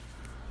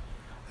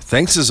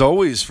Thanks as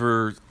always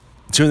for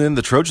tuning in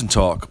to Trojan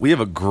Talk. We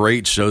have a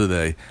great show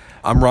today.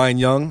 I'm Ryan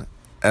Young,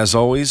 as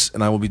always,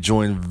 and I will be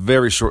joined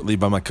very shortly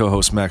by my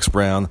co-host Max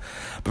Brown.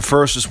 But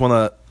first, just want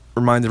to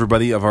remind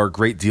everybody of our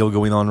great deal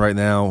going on right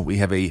now. We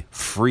have a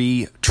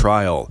free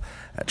trial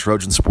at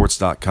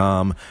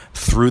Trojansports.com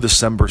through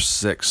December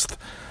 6th.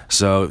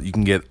 So you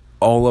can get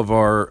all of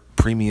our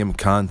premium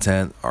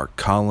content, our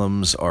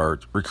columns, our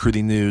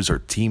recruiting news, our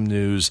team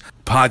news,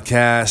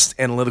 podcast,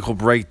 analytical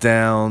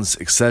breakdowns,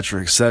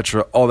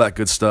 etc., all that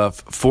good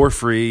stuff for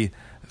free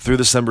through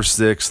December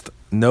 6th.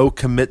 No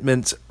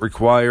commitment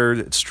required.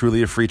 It's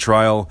truly a free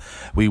trial.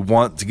 We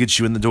want to get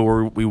you in the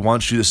door. We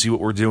want you to see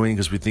what we're doing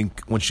because we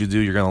think once you do,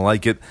 you're going to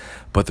like it.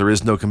 But there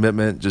is no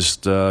commitment.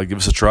 Just give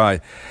us a try.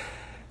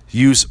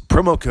 Use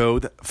promo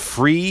code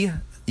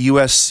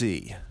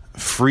FREEUSC.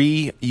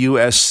 Free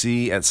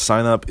USC at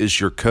sign up is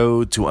your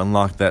code to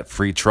unlock that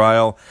free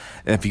trial.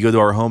 And if you go to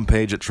our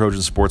homepage at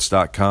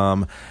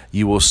Trojansports.com,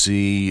 you will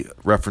see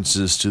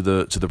references to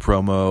the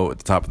promo at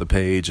the top of the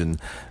page and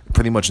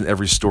pretty much in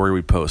every story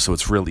we post. So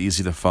it's real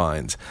easy to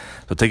find.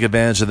 So take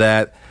advantage of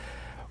that.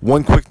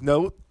 One quick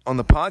note on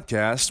the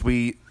podcast,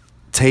 we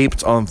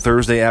taped on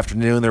Thursday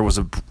afternoon. There was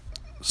a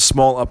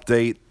small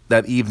update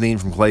that evening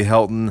from Clay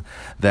Helton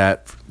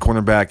that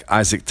cornerback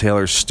Isaac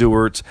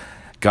Taylor-Stewart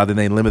got in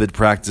a limited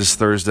practice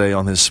Thursday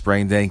on his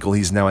sprained ankle.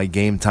 He's now a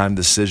game-time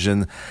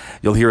decision.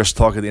 You'll hear us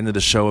talk at the end of the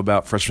show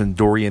about freshman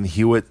Dorian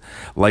Hewitt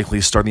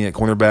likely starting at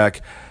cornerback.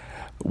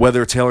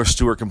 Whether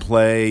Taylor-Stewart can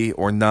play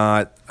or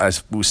not,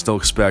 we still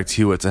expect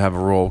Hewitt to have a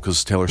role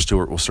because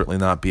Taylor-Stewart will certainly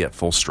not be at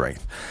full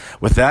strength.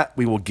 With that,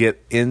 we will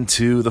get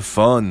into the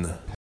fun.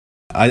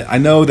 I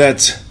know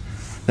that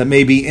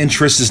maybe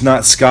interest is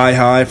not sky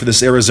high for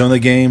this Arizona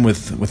game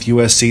with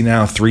USC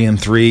now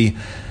 3-3.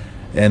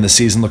 And the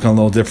season looking a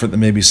little different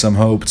than maybe some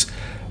hoped.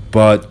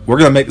 But we're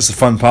going to make this a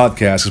fun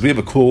podcast because we have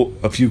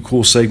a few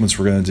cool segments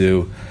we're going to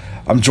do.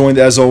 I'm joined,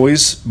 as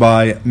always,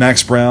 by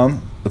Max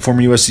Brown, the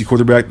former USC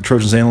quarterback, the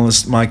Trojans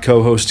analyst, my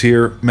co-host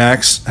here.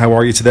 Max, how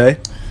are you today?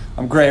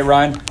 I'm great,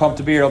 Ryan. Pumped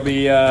to be here.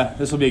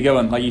 This will be a good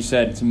one. Like you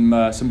said,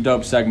 some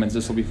dope segments.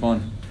 This will be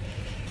fun.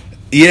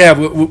 Yeah,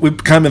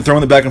 we've kind of been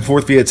throwing it back and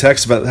forth via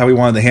text about how we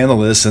wanted to handle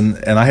this, and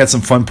I had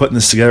some fun putting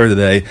this together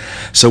today.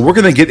 So we're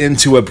going to get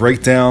into a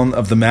breakdown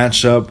of the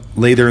matchup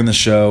later in the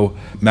show.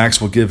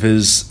 Max will give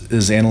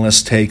his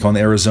analyst take on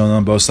Arizona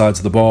on both sides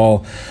of the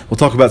ball. We'll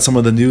talk about some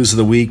of the news of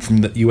the week from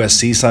the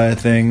USC side of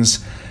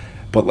things.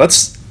 But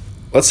let's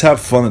have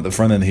fun at the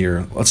front end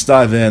here. Let's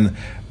dive in.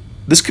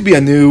 This could be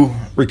a new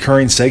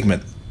recurring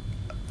segment.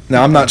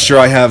 Now, I'm not sure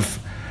I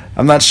have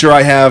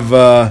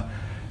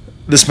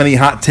this many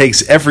hot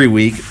takes every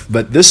week,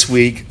 but this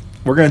week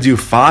we're going to do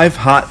 5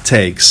 hot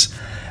takes,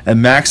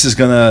 and Max is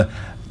going to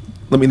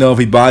let me know if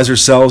he buys or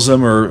sells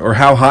them or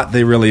how hot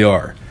they really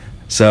are.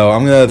 So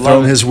I'm going to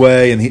throw them his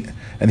way,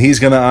 and he's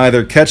going to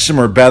either catch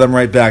them or bat them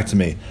right back to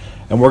me,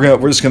 and we're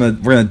going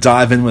to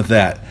dive in with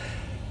that.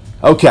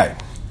 Okay,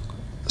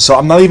 so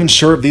I'm not even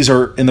sure if these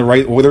are in the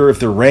right order,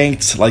 if they're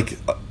ranked, like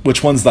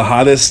which one's the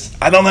hottest.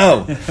 I don't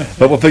know,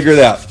 but we'll figure it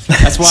out.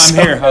 That's why I'm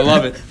here. I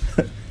love it.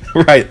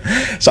 Right.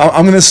 So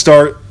I'm going to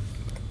start,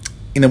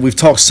 we've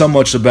talked so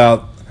much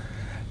about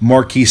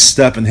Marquise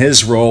Stepp and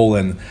his role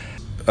and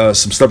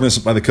some stubbornness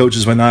by the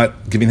coaches by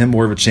not giving him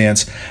more of a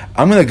chance.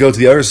 I'm going to go to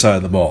the other side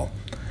of the ball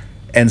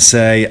and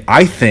say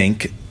I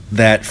think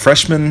that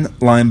freshman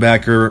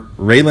linebacker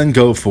Raylan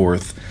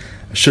Goforth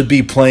should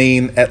be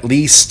playing at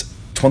least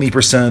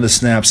 20% of the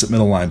snaps at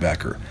middle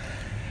linebacker.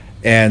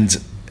 And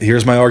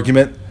here's my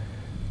argument.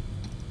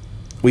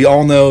 We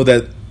all know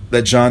that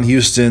John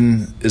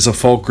Houston is a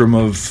fulcrum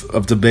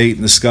of debate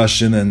and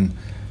discussion and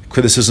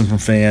criticism from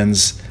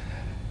fans.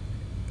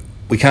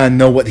 We kind of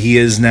know what he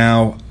is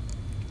now.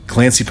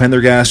 Clancy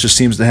Pendergast just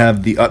seems to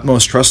have the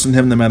utmost trust in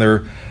him no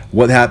matter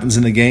what happens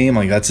in the game.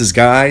 Like, that's his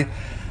guy.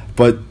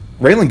 But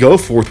Raylan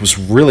Goforth was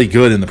really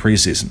good in the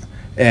preseason.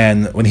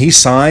 And when he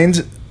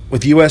signed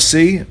with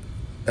USC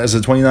as a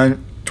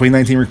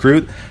 2019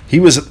 recruit, he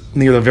was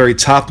near the very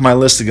top of my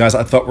list of guys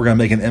I thought were going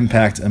to make an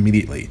impact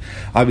immediately.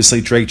 Obviously,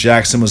 Drake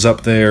Jackson was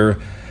up there.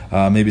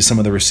 Maybe some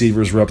of the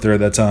receivers were up there at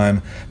that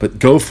time. But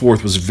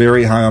Goforth was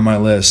very high on my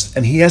list,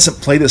 and he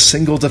hasn't played a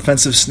single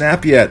defensive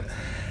snap yet.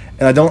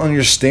 And I don't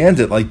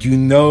understand it. Like, you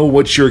know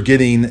what you're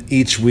getting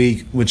each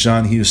week with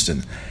John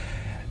Houston.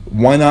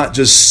 Why not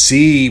just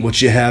see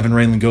what you have in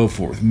Raylan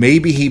Goforth?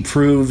 Maybe he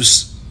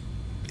proves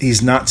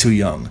he's not too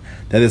young,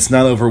 that it's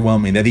not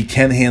overwhelming, that he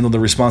can handle the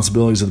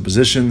responsibilities of the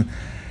position.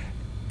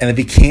 And if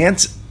he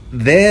can't,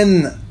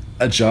 then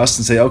adjust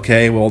and say,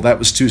 okay, well, that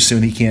was too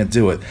soon, he can't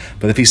do it.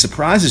 But if he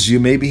surprises you,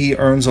 maybe he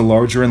earns a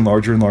larger and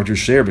larger and larger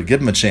share, but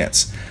give him a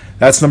chance.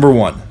 That's number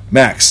one.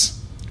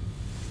 Max.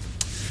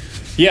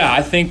 Yeah,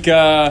 I think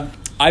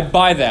I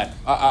buy that.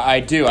 I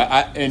do.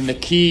 And the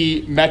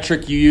key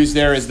metric you use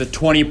there is the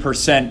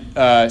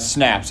 20%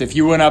 snaps. If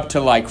you went up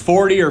to like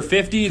 40 or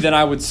 50, then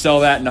I would sell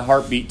that in a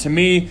heartbeat. To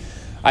me,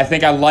 I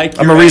think I like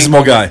your I'm a reasonable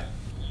angle. Guy.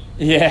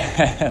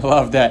 Yeah, I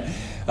love that.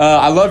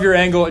 I love your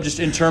angle just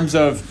in terms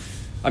of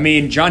I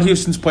mean, John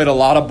Houston's played a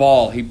lot of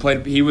ball.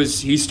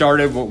 He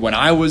started when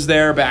I was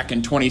there back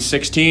in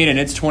 2016, and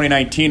it's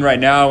 2019 right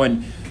now,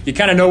 and you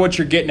kind of know what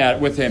you're getting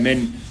at with him.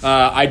 And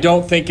I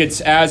don't think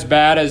it's as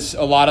bad as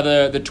a lot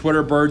of the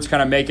Twitter birds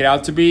kind of make it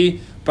out to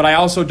be, but I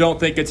also don't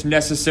think it's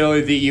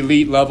necessarily the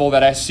elite level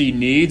that SC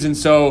needs. And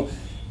so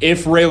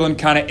if Raylan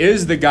kind of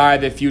is the guy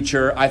of the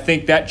future, I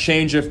think that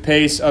change of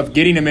pace of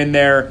getting him in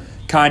there,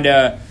 kind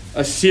of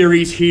a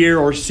series here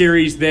or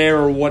series there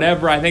or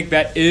whatever, I think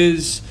that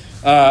is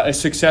a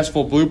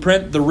successful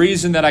blueprint. The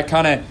reason that I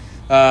kind of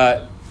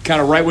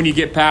right when you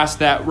get past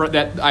that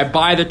I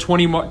buy the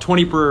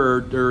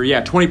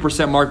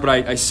 20% mark, but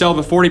I sell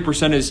the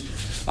 40%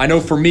 is, I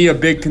know for me a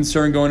big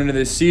concern going into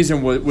this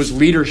season was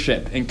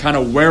leadership and kind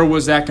of where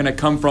was that going to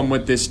come from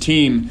with this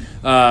team.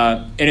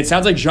 And it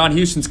sounds like John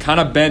Houston's kind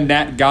of been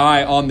that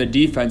guy on the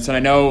defense. And I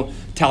know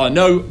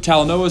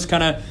Talanoa's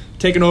kind of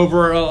taken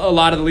over a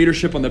lot of the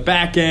leadership on the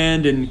back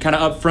end, and kind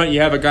of up front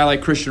you have a guy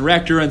like Christian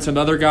Rector and some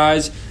other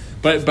guys.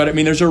 But I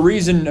mean, there's a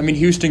reason. I mean,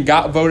 Houston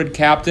got voted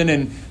captain,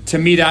 and to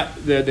me,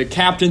 that the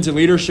captains and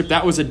leadership,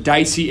 that was a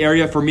dicey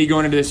area for me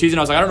going into the season.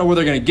 I was like, I don't know where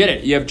they're going to get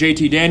it. You have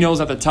JT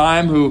Daniels at the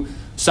time, who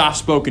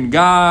soft-spoken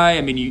guy.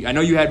 I mean, I know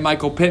you had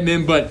Michael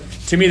Pittman, but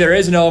to me, there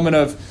is an element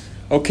of,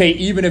 okay,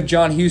 even if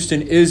John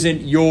Houston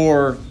isn't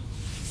your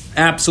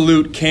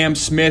absolute Cam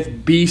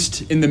Smith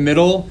beast in the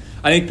middle,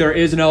 I think there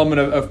is an element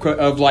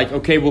of like,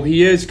 okay, well,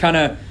 he is kind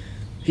of.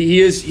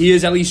 He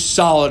is at least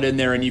solid in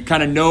there, and you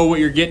kind of know what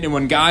you're getting. And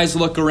when guys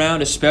look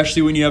around,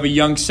 especially when you have a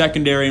young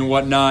secondary and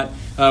whatnot,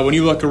 when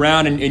you look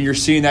around and you're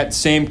seeing that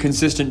same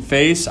consistent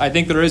face, I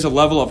think there is a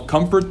level of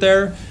comfort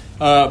there.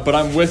 But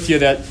I'm with you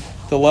that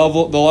the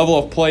level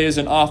of play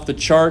isn't off the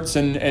charts,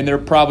 and there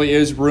probably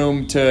is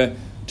room to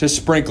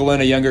sprinkle in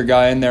a younger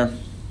guy in there.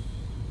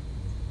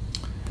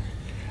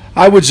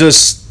 I would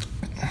just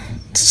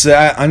say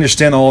I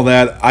understand all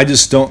that. I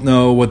just don't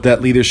know what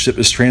that leadership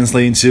is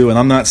translating to. And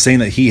I'm not saying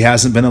that he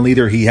hasn't been a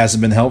leader, he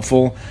hasn't been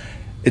helpful.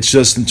 It's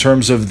just in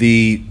terms of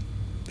the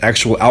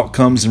actual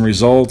outcomes and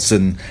results,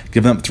 and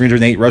giving up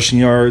 308 rushing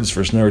yards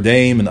versus Notre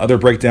Dame and other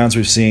breakdowns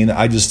we've seen.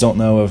 I just don't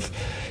know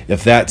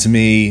if that to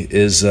me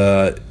is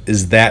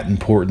that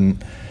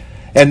important.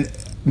 And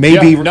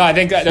maybe I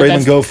think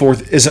Raylan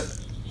Goforth isn't.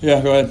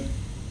 Yeah, go ahead.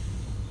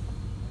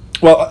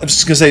 Well, I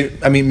was just going to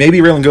say, I mean, maybe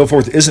Raylan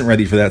Goforth isn't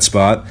ready for that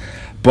spot.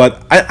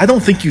 But I don't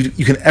think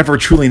you can ever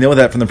truly know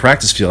that from the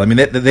practice field. I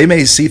mean, they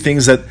may see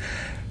things that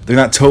they're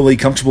not totally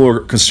comfortable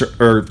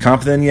or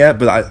confident in yet,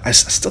 but I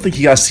still think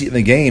you got to see it in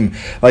the game.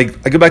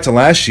 Like, I go back to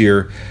last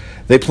year,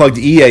 they plugged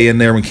EA in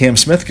there when Cam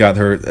Smith got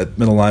hurt at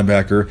middle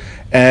linebacker,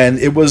 and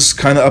it was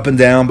kind of up and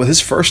down, but his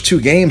first two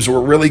games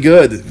were really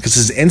good because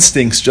his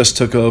instincts just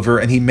took over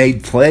and he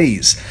made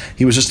plays.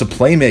 He was just a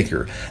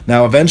playmaker.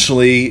 Now,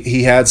 eventually,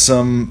 he had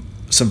some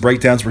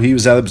breakdowns where he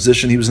was out of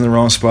position, he was in the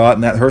wrong spot,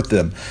 and that hurt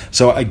them.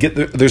 So I get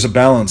there's a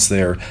balance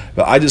there,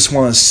 but I just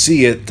want to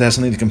see it to have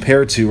something to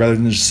compare to rather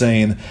than just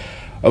saying,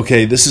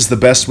 okay, this is the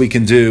best we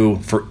can do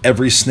for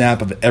every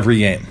snap of every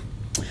game.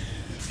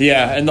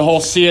 Yeah, and the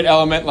whole see it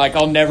element, like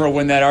I'll never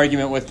win that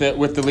argument with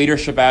the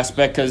leadership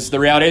aspect, because the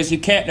reality is you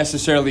can't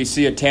necessarily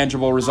see a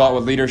tangible result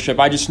with leadership.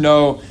 I just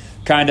know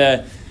kind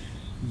of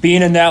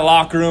being in that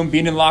locker room,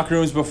 being in locker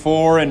rooms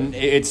before, and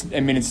it's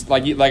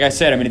like I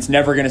said, it's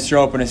never going to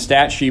show up in a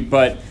stat sheet,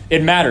 but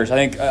it matters. I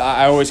think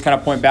I always kind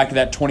of point back to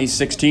that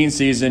 2016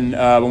 season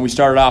when we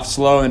started off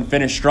slow and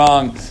finished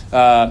strong.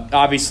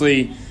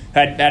 Obviously,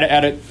 had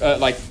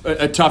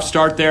a tough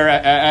start there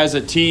as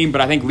a team, but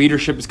I think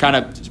leadership has kind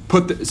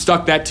of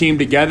stuck that team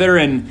together,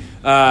 and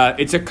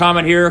it's a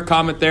comment here, a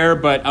comment there,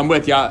 but I'm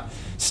with you.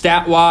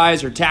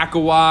 Stat-wise or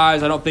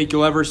tackle-wise, I don't think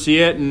you'll ever see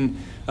it, and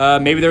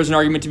maybe there's an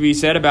argument to be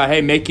said about, hey,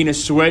 making a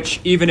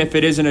switch, even if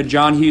it isn't a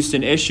John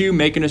Houston issue,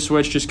 making a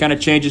switch just kind of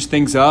changes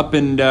things up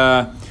and,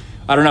 I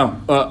don't know,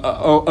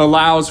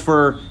 allows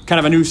for kind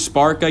of a new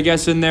spark, I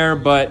guess, in there.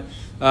 But,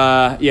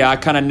 I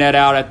kind of net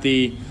out at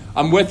the –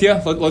 I'm with you.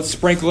 Let's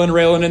sprinkle in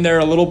Raylan in there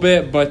a little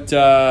bit. But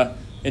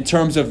in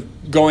terms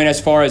of going as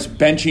far as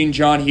benching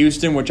John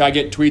Houston, which I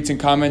get tweets and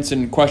comments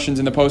and questions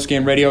in the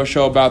postgame radio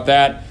show about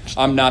that,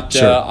 I'm not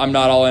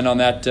all in on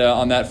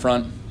that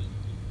front.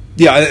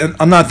 Yeah,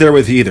 I'm not there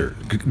with you either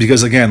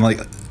because, again, like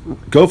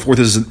Goforth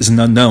is an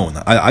unknown.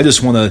 I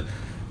just want to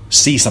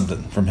see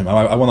something from him.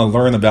 I want to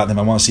learn about him.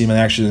 I want to see him in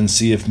action and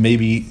see if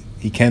maybe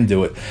he can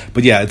do it.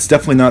 But, yeah, it's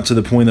definitely not to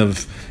the point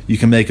of you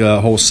can make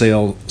a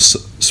wholesale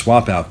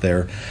swap out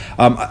there.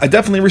 I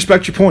definitely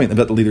respect your point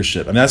about the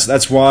leadership. I mean,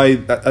 that's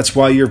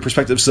why your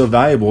perspective is so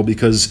valuable,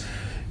 because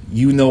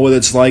you know what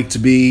it's like to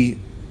be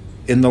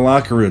in the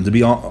locker room, to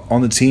be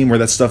on the team where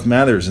that stuff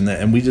matters,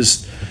 and we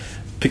just –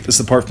 pick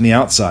this apart from the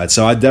outside.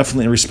 So I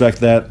definitely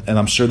respect that, and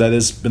I'm sure that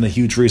has been a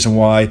huge reason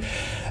why.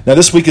 Now,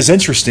 this week is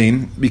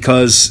interesting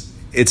because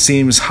it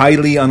seems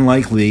highly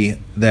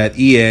unlikely that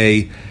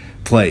EA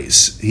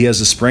plays. He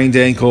has a sprained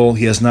ankle.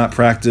 He has not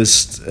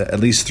practiced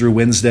at least through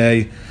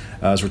Wednesday,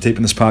 as we're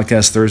taping this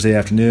podcast Thursday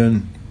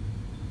afternoon.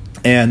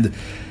 And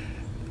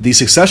the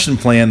succession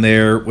plan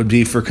there would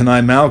be for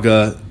Kanai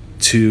Mauga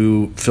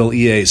to fill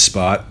EA's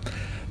spot.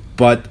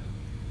 But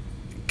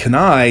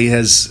Kenai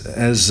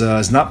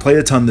has not played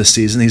a ton this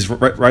season. He's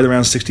right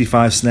around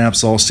 65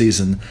 snaps all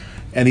season,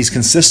 and he's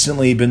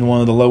consistently been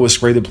one of the lowest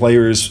graded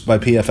players by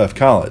PFF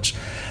College.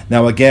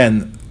 Now,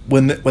 again,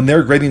 when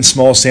they're grading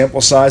small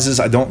sample sizes,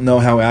 I don't know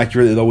how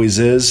accurate it always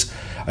is.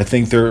 I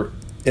think their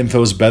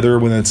info is better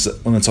when it's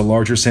a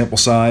larger sample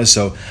size.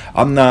 So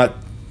I'm not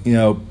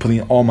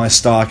putting all my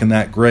stock in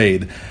that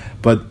grade,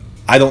 but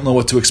I don't know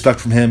what to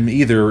expect from him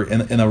either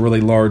in a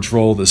really large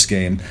role this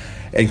game.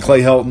 And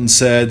Clay Helton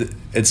said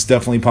it's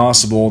definitely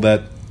possible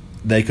that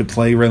they could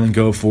play Raylan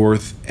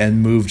Goforth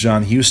and move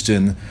John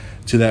Houston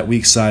to that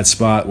weak side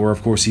spot where,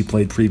 of course, he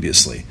played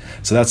previously.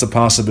 So that's a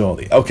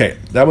possibility. Okay,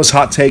 that was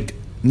hot take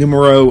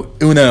numero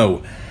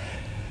uno.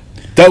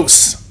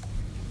 Dos.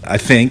 I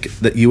think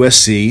that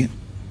USC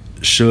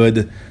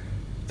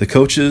the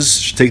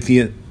coaches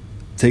should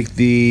take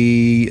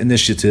the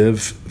initiative,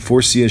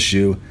 force the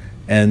issue,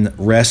 and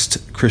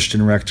rest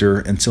Christian Rector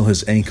until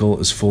his ankle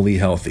is fully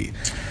healthy.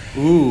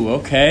 Ooh,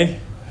 okay.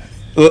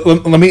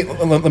 Let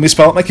me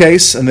spell out my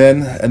case, and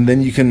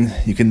then you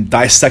can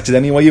dissect it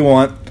any way you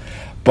want.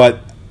 But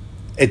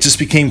it just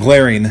became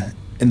glaring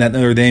in that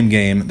Notre Dame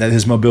game that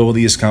his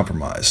mobility is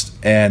compromised.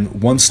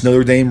 And once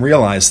Notre Dame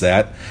realized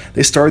that,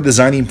 they started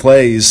designing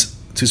plays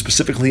to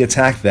specifically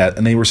attack that,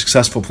 and they were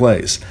successful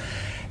plays.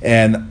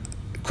 And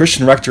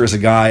Christian Rector is a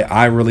guy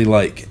I really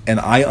like, and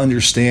I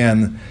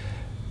understand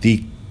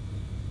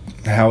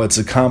how it's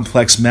a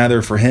complex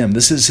matter for him.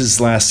 This is his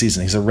last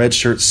season. He's a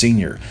redshirt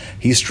senior.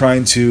 He's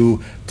trying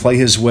to play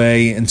his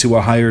way into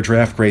a higher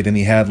draft grade than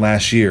he had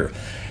last year.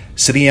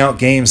 Sitting out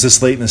games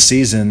this late in the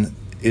season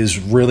is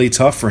really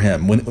tough for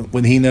him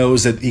when he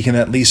knows that he can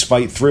at least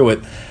fight through it.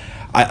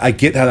 I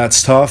get how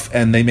that's tough,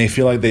 and they may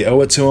feel like they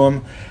owe it to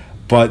him,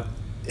 but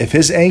if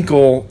his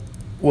ankle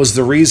was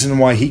the reason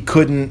why he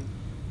couldn't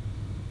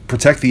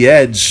protect the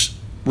edge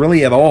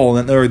really at all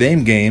in that Notre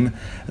Dame game,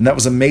 and that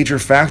was a major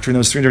factor in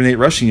those 308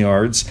 rushing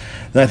yards,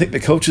 then I think the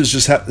coaches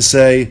just have to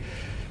say,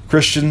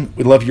 Christian,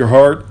 we love your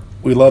heart.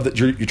 We love that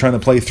you're trying to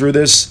play through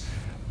this,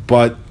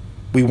 but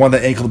we want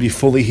that ankle to be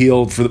fully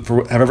healed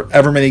for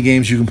however many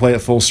games you can play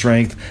at full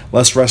strength.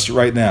 Let's rest it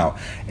right now.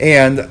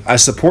 And I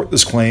support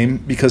this claim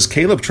because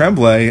Caleb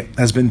Tremblay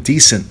has been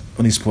decent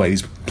when he's played.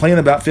 He's playing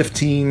about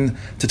 15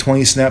 to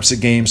 20 snaps a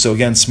game, so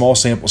again, small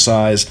sample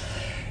size.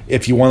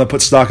 If you want to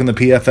put stock in the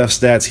PFF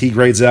stats, he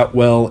grades out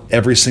well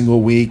every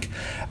single week.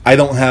 I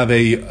don't have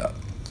a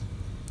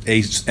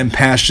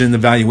impassioned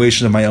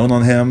evaluation of my own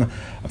on him.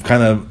 I'm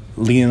kind of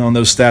leaning on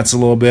those stats a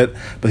little bit,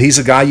 but he's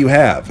a guy you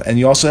have. And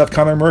you also have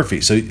Connor Murphy,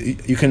 so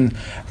you can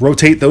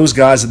rotate those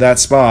guys at that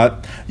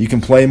spot. You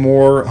can play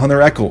more Hunter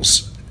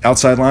Echols,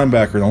 outside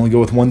linebacker, and only go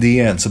with one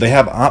DN. So they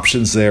have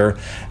options there,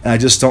 and I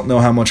just don't know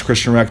how much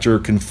Christian Rector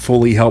can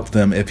fully help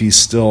them if he's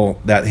still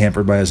that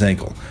hampered by his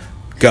ankle.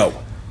 Go.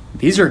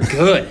 These are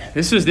good.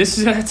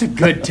 That's a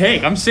good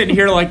take. I'm sitting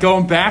here like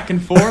going back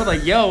and forth,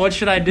 like, yo, what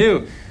should I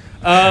do?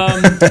 I'll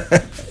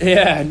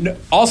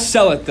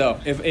sell it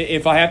though.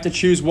 If I have to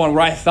choose one,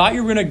 where I thought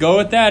you were going to go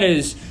with that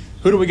is,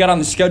 who do we got on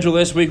the schedule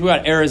this week? We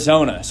got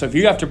Arizona. So if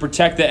you have to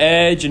protect the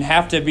edge and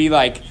have to be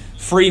like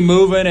free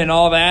moving and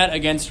all that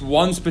against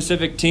one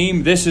specific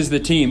team, this is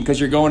the team because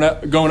you're going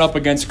up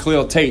against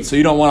Khalil Tate. So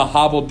you don't want to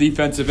hobble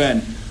defensive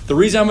end. The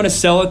reason I'm going to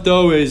sell it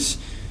though is,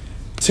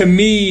 to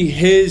me,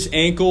 his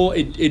ankle,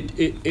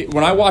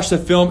 when I watch the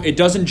film, it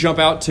doesn't jump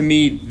out to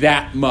me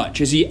that much.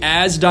 Is he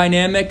as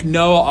dynamic?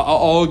 No,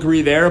 I'll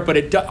agree there.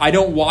 But I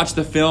don't watch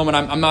the film, and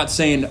I'm not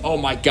saying, oh,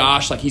 my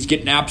gosh, like he's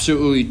getting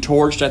absolutely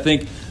torched. I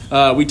think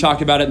we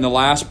talked about it in the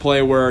last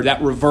play where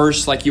that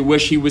reverse, like you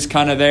wish he was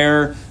kind of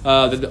there,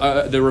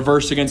 the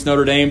reverse against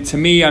Notre Dame. To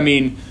me, I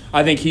mean,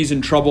 I think he's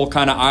in trouble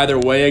kind of either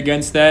way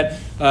against that.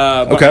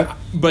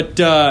 But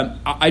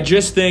I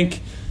just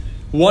think,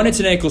 one, it's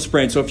an ankle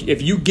sprain. So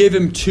if you give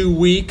him 2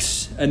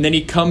 weeks and then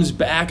he comes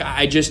back,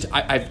 I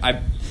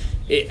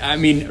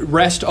mean,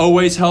 rest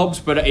always helps,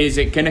 but is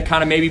it going to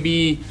kind of maybe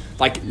be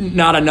like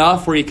not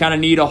enough where you kind of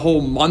need a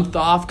whole month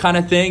off kind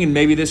of thing? And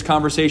maybe this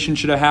conversation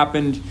should have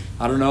happened,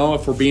 I don't know,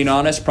 if we're being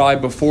honest, probably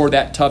before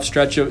that tough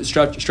stretch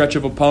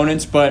of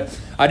opponents. But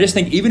I just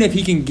think even if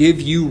he can give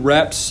you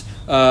reps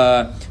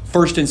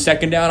first and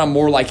second down on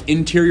more like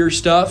interior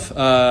stuff,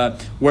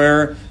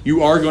 where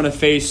you are going to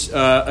face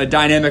a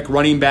dynamic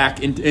running back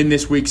in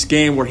this week's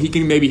game where he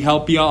can maybe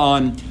help you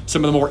on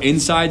some of the more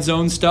inside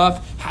zone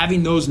stuff.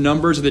 Having those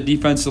numbers of the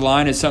defensive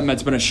line is something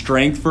that's been a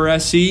strength for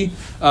SC.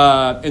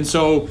 And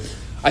so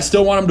I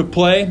still want him to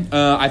play.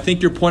 I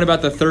think your point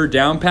about the third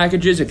down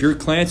packages, if you're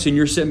Clancy and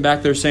you're sitting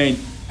back there saying,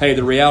 hey,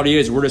 the reality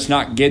is we're just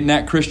not getting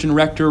that Christian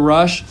Rector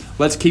rush.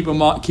 Let's keep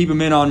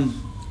him in on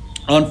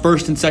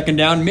first and second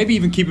down, maybe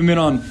even keep him in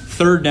on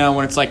third down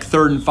when it's like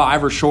 3rd and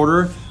 5 or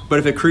shorter. But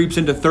if it creeps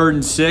into 3rd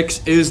and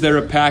 6, is there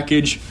a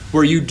package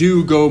where you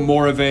do go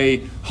more of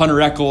a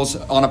Hunter Echols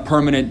on a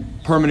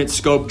permanent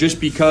scope,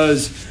 just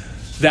because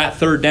that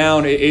third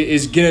down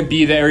is going to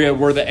be the area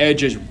where the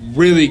edge is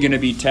really going to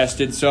be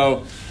tested?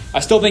 So I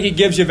still think he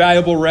gives you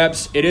valuable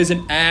reps. It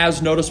isn't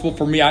as noticeable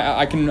for me.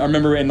 I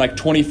remember in like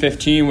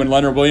 2015 when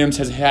Leonard Williams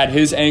has had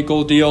his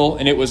ankle deal,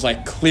 and it was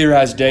like clear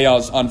as day. I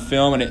was on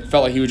film, and it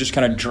felt like he was just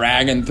kind of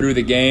dragging through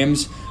the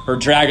games,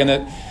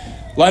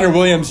 Leonard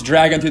Williams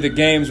dragging through the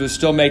games was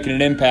still making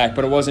an impact,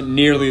 but it wasn't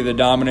nearly the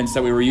dominance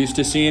that we were used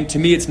to seeing. To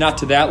me, it's not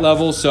to that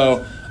level,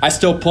 so I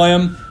still play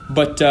him,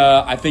 but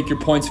I think your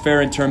point's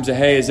fair in terms of,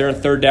 hey, is there a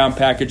third down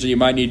package that you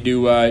might need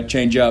to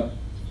change up?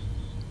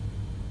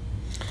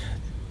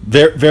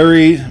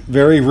 Very,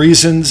 very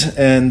reasoned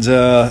and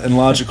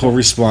logical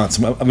response.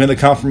 I'm going to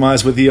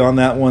compromise with you on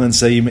that one and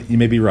say you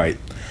may be right.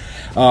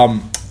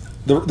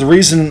 The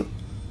reason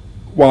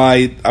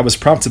why I was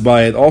prompted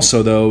by it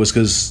also, though, is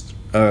because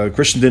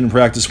Christian didn't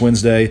practice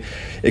Wednesday.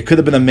 It could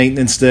have been a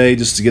maintenance day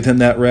just to get him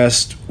that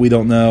rest. We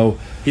don't know.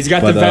 He's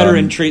got the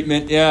veteran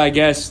treatment. Yeah, I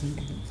guess.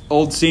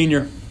 Old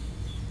senior.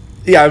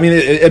 Yeah, I mean,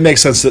 it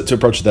makes sense to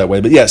approach it that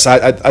way. But yes,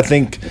 I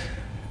think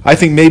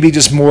maybe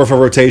just more of a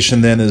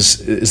rotation then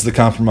is the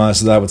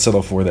compromise that I would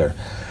settle for there.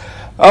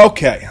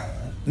 Okay,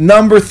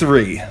 number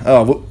 3.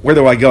 Oh, where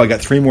do I go? I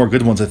got 3 more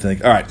good ones, I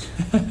think. All right.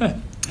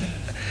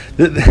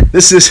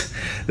 This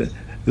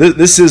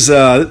is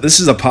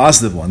a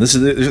positive one.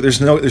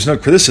 There's no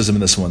criticism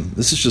in this one.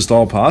 This is just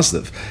all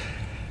positive.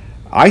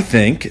 I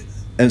think,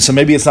 and so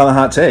maybe it's not a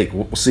hot take.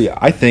 We'll see.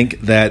 I think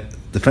that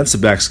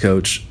defensive backs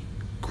coach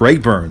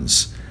Greg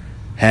Burns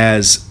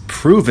has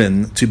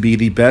proven to be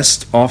the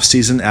best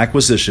offseason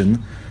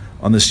acquisition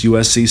on this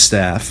USC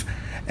staff,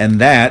 and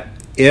that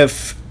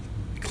if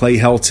Clay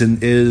Helton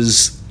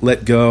is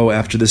let go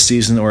after this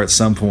season or at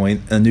some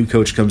point, and a new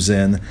coach comes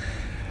in,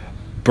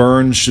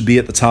 Burns should be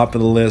at the top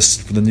of the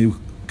list for the new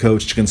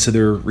coach to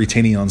consider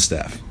retaining on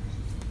staff.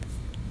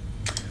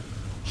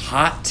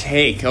 Hot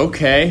take.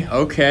 Okay.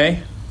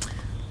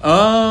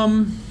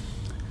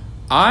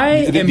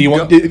 You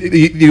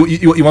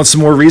want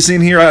some more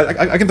reasoning here?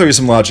 I can throw you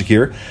some logic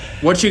here.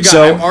 What you got?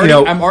 So,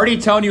 I'm already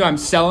telling you I'm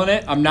selling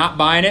it. I'm not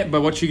buying it,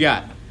 but what you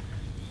got?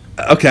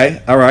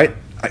 Okay, all right.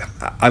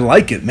 I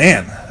like it,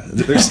 man.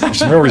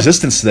 There's no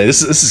resistance today.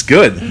 This is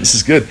good. This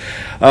is good.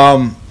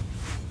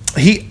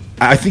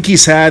 I think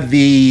he's had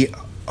the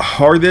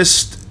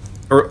hardest,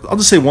 or I'll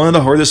just say one of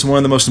the hardest and one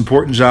of the most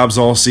important jobs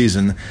all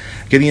season,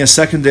 getting a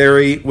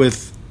secondary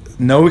with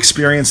no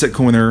experience at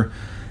corner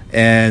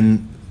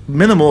and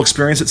minimal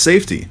experience at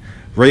safety,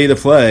 ready to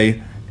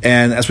play.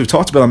 And as we've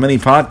talked about on many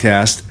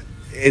podcasts,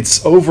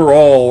 it's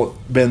overall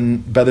been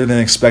better than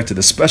expected,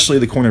 especially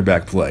the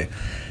cornerback play.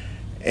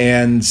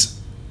 And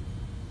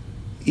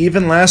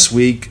even last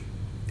week,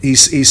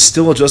 he's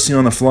still adjusting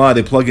on the fly.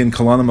 They plug in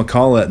Kalana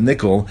McCullough at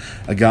nickel,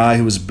 a guy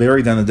who was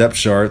buried down the depth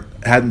chart,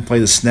 hadn't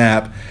played a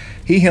snap.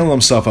 He handled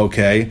himself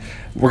okay.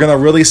 We're going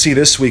to really see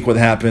this week what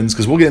happens,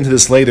 because we'll get into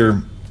this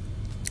later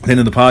at the end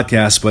of the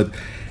podcast, but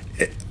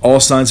all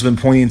signs have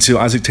been pointing to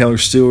Isaac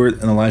Taylor-Stewart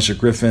and Elijah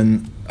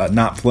Griffin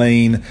not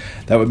playing.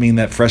 That would mean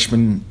that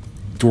freshman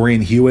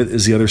Dorian Hewitt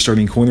is the other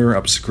starting corner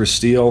up to Chris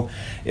Steele.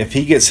 If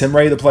he gets him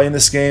ready to play in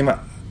this game,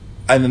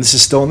 and this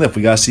is still an if,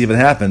 we got to see if it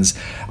happens.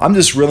 I'm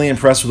just really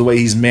impressed with the way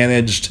he's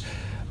managed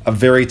a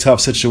very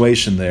tough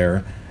situation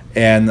there.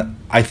 And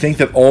I think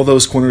that all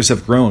those corners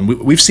have grown.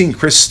 We've seen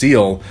Chris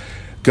Steele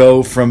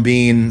go from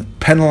being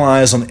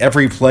penalized on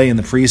every play in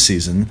the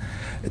preseason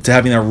to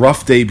having a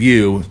rough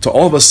debut to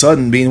all of a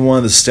sudden being one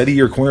of the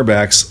steadier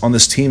cornerbacks on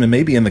this team and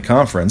maybe in the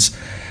conference.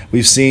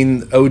 We've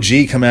seen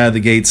OG come out of the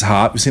gates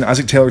hot. We've seen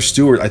Isaac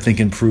Taylor-Stewart, I think,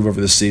 improve over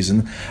this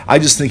season. I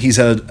just think he's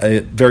had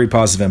a very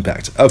positive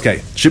impact.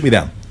 Okay, shoot me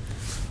down.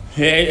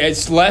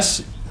 It's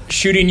less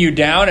shooting you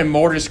down and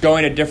more just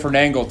going a different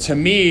angle. To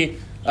me,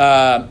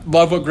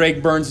 love what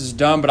Greg Burns has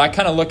done, but I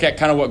kind of look at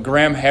kind of what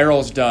Graham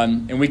Harrell's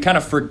done, and we kind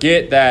of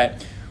forget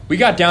that we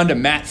got down to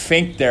Matt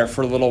Fink there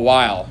for a little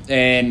while.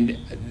 And,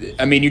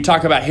 I mean, you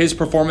talk about his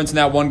performance in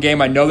that one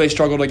game. I know they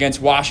struggled against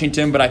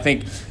Washington, but I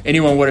think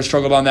anyone would have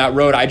struggled on that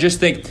road. I just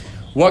think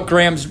what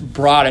Graham's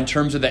brought in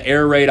terms of the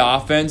air raid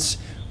offense,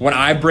 when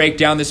I break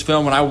down this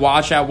film, when I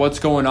watch out what's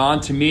going on,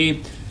 to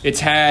me,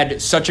 it's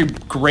had such a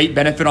great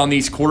benefit on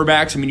these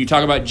quarterbacks. I mean, you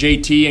talk about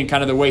JT and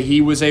kind of the way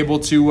he was able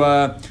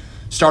to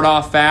start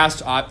off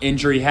fast.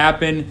 Injury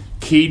happened.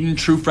 Keaton,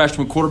 true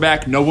freshman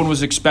quarterback. No one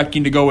was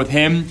expecting to go with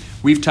him.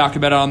 We've talked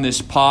about it on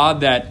this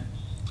pod that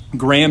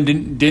Graham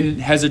didn't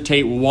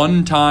hesitate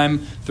one time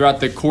throughout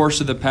the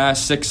course of the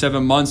past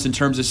 6-7 months in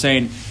terms of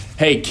saying,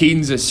 hey,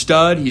 Keaton's a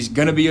stud. He's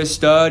going to be a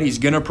stud. He's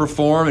going to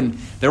perform. And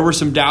there were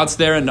some doubts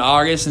there in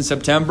August and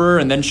September.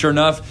 And then sure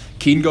enough,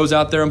 Keaton goes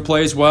out there and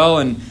plays well.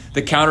 And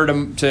the counter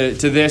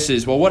to this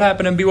is, well, what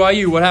happened in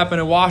BYU? What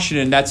happened in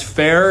Washington? That's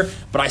fair.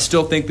 But I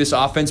still think this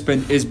offense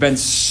has been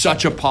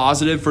such a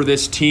positive for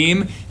this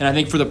team. And I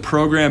think for the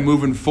program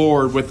moving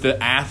forward with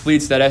the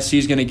athletes that SC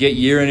is going to get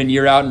year in and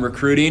year out in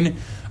recruiting,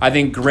 I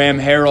think Graham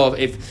Harrell,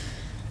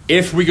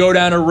 if we go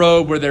down a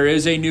road where there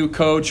is a new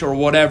coach or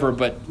whatever,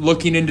 but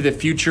looking into the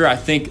future, I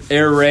think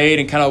air raid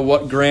and kind of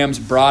what Graham's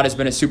brought has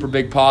been a super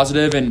big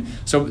positive. And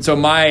so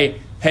my,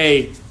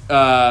 hey,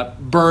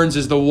 Burns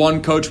is the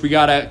one coach we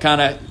got to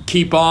kind of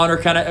keep on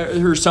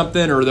or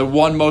something, or the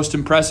one most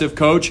impressive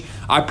coach.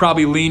 I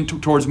probably lean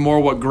towards more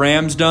what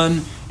Graham's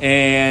done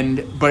and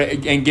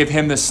give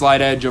him the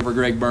slight edge over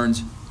Greg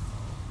Burns.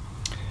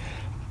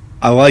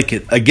 I like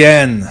it.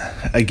 Again,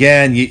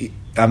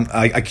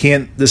 I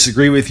can't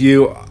disagree with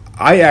you.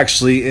 I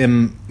actually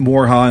am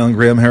more high on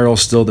Graham Harrell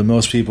still than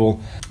most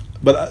people.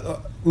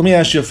 But let me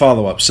ask you a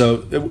follow-up.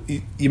 So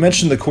you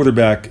mentioned the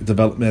quarterback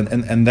development,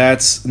 and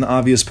that's an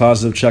obvious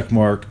positive check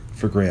mark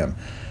for Graham.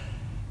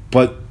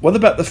 But what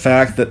about the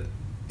fact that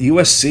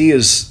USC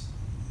is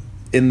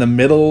in the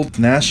middle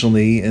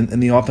nationally in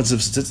the offensive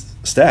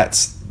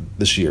stats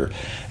this year?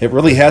 It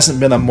really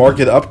hasn't been a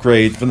market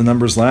upgrade from the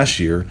numbers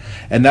last year,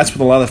 and that's what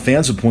a lot of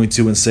fans would point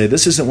to and say,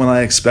 this isn't what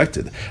I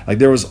expected. Like,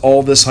 there was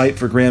all this hype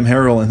for Graham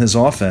Harrell and his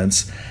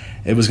offense.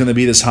 It was going to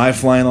be this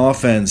high-flying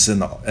offense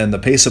and the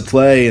pace of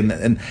play,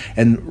 and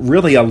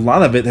really a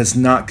lot of it has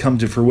not come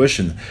to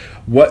fruition.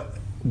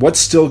 What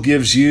still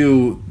gives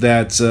you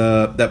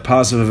that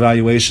positive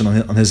evaluation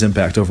on his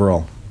impact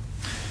overall?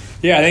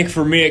 Yeah, I think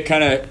for me it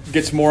kind of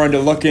gets more into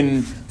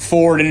looking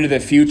forward into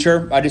the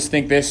future. I just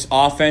think this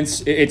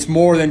offense, it's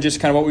more than just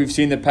kind of what we've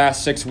seen the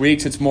past 6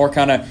 weeks. It's more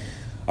kind of,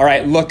 all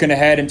right, looking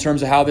ahead in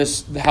terms of how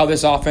this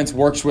offense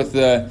works with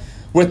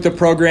the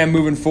program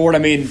moving forward. I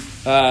mean,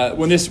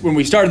 when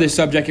we started this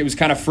subject, it was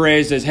kind of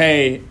phrased as,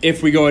 hey,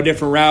 if we go a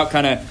different route,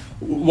 kind of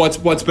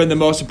what's been the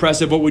most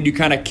impressive, what would you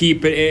kind of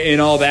keep in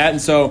all that?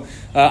 And so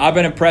I've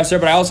been impressed there,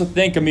 but I also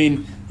think, I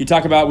mean, you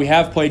talk about we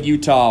have played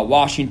Utah,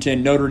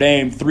 Washington, Notre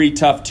Dame, 3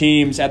 tough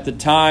teams at the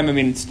time. I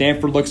mean,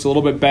 Stanford looks a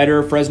little bit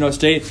better, Fresno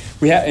State.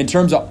 We have, in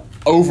terms of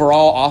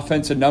overall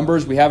offensive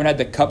numbers, we haven't had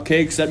the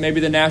cupcakes that maybe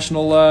the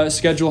national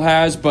schedule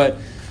has, but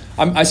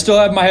I still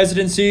have my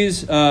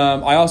hesitancies.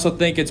 I also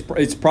think it's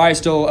probably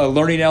still a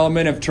learning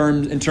element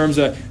in terms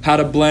of how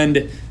to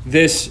blend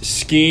this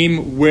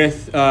scheme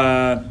with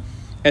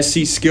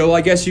SC skill,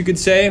 I guess you could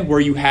say, where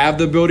you have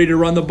the ability to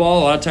run the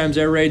ball. A lot of times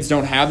air raids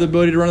don't have the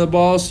ability to run the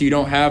ball, so you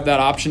don't have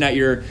that option at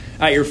your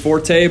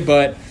forte.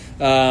 But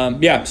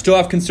still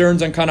have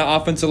concerns on kind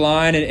of offensive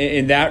line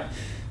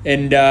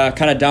and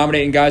kind of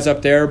dominating guys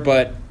up there.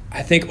 But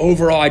I think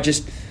overall, I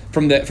just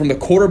from the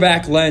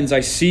quarterback lens,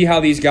 I see how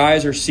these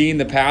guys are seeing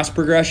the pass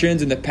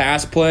progressions and the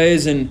pass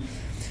plays, and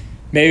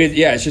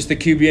maybe it's just the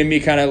QB and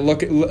me kind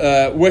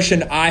of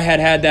wishing I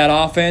had that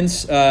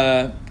offense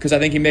because I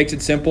think he makes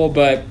it simple,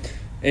 but.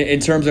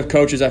 In terms of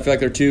coaches, I feel like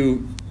they're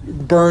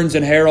Burns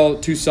and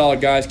Harrell, 2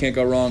 solid guys, can't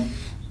go wrong.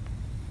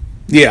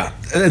 Yeah,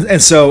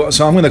 and so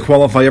I'm going to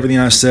qualify everything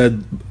I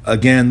said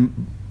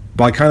again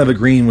by kind of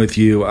agreeing with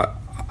you.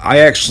 I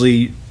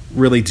actually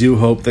really do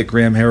hope that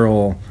Graham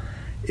Harrell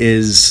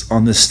is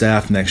on this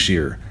staff next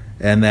year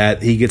and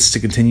that he gets to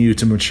continue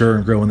to mature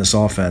and grow in this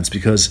offense,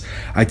 because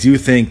I do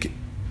think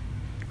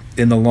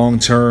in the long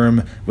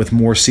term, with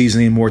more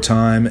seasoning, more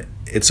time,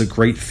 it's a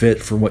great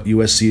fit for what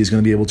USC is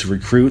going to be able to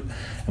recruit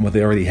and what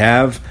they already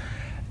have.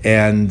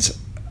 And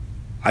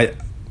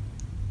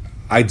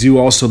I do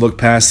also look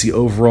past the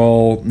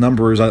overall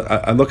numbers.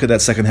 I look at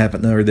that second half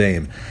at Notre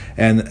Dame.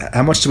 And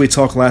how much did we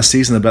talk last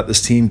season about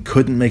this team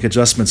couldn't make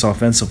adjustments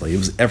offensively? It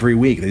was every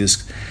week.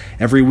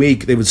 Every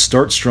week they would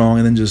start strong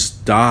and then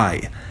just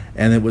die.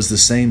 And it was the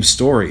same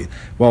story.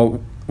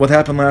 Well, what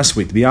happened last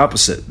week? The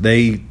opposite.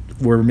 They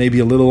were maybe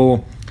a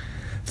little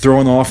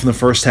thrown off in the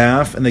first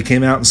half, and they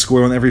came out and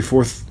scored on every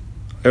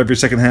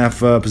second half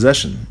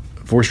possession,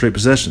 4 straight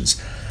possessions.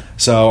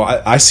 So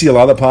I see a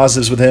lot of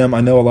positives with him.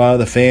 I know a lot of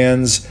the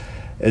fans,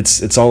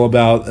 it's all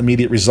about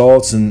immediate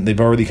results, and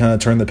they've already kind of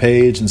turned the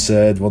page and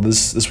said, well,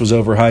 this was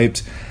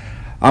overhyped.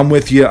 I'm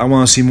with you. I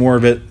want to see more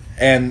of it.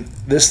 And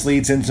this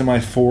leads into my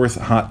 4th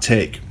hot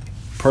take.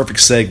 Perfect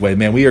segue,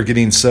 man. We are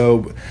getting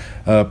so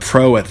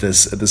pro at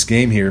this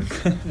game here.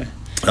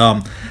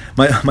 My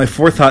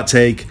 4th hot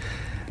take,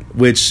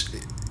 which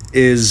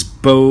is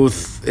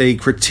both a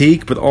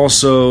critique but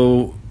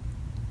also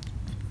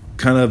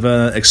kind of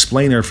an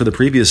explainer for the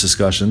previous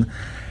discussion.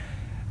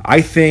 I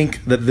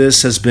think that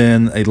this has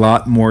been a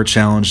lot more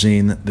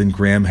challenging than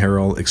Graham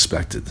Harrell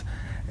expected.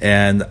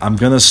 And I'm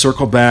going to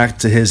circle back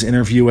to his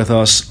interview with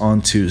us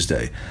on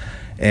Tuesday.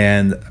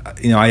 And,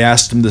 I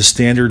asked him the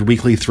standard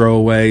weekly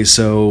throwaway,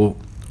 so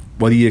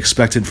what he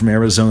expected from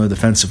Arizona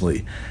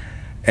defensively.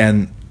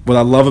 And what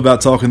I love about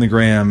talking to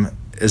Graham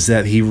is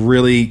that he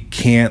really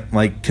can't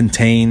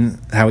contain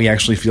how he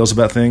actually feels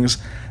about things,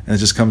 and it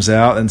just comes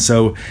out. And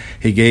so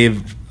he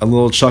gave a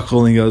little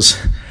chuckle and he goes,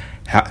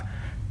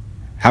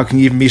 how can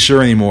you even be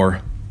sure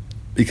anymore?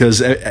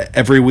 Because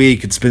every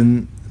week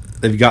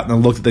they've gotten a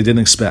look that they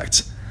didn't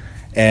expect.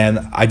 And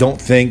I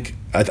think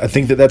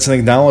that that's an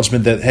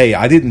acknowledgement that, hey,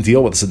 I didn't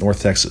deal with this at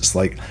North Texas.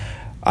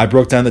 I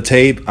broke down the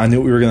tape. I knew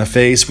what we were going to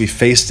face. We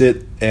faced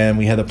it, and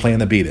we had a plan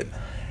to beat it.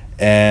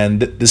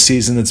 And this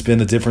season, it's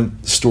been a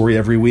different story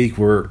every week,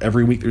 where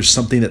every week there's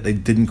something that they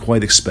didn't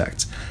quite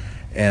expect.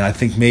 And I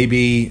think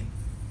maybe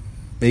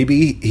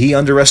he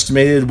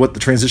underestimated what the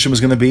transition was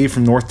going to be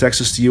from North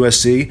Texas to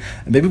USC,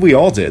 and maybe we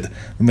all did.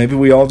 Maybe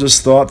we all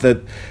just thought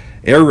that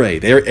Air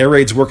Raid. Air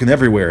Raid's working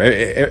everywhere.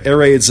 Air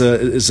Raid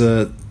is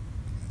a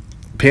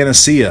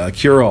panacea, a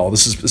cure-all.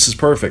 This is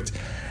perfect.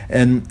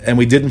 And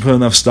we didn't put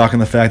enough stock in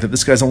the fact that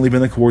this guy's only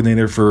been a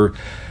coordinator for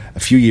a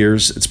few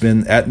years. It's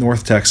been at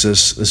North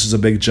Texas. This is a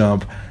big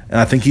jump, and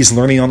I think he's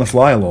learning on the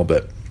fly a little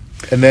bit.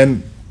 And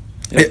then,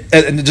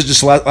 and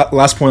just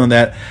last point on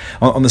that.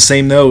 On the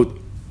same note,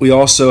 we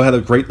also had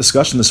a great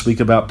discussion this week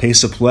about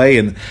pace of play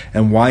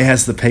and why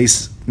has the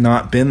pace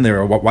not been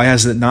there, or why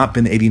has it not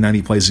been 80,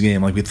 90 plays a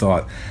game like we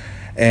thought.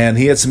 And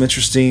he had some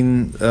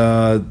interesting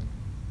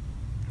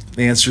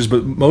answers,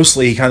 but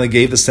mostly he kind of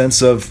gave the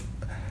sense of,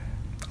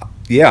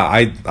 yeah,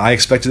 I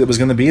expected it was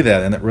going to be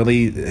that, and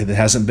it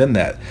hasn't been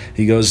that.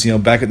 He goes,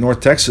 back at North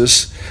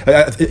Texas,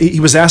 he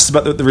was asked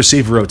about the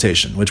receiver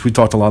rotation, which we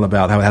talked a lot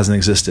about, how it hasn't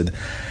existed.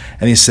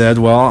 And he said,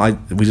 well,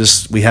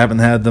 we haven't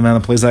had the amount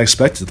of plays I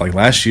expected. Like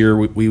last year,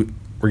 we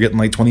were getting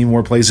like 20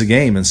 more plays a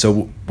game, and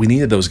so we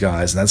needed those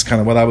guys, and that's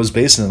kind of what I was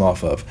basing it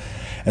off of.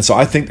 And so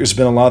I think there's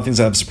been a lot of things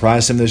that have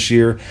surprised him this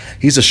year.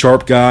 He's a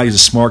sharp guy. He's a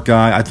smart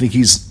guy. I think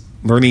he's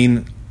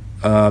learning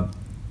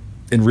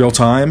in real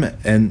time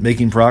and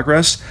making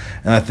progress.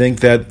 And I think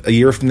that a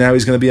year from now,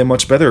 he's going to be a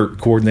much better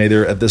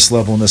coordinator at this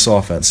level in this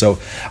offense. So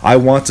I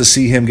want to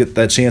see him get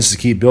that chance to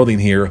keep building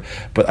here.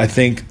 But I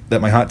think that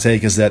my hot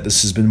take is that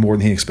this has been more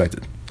than he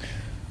expected.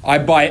 I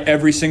buy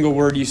every single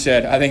word you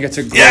said. I think it's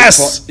a great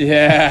yes!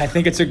 Yeah, I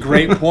think it's a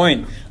great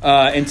point.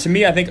 And to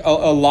me, I think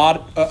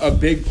a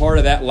big part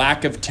of that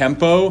lack of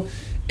tempo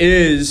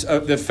is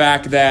the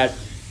fact that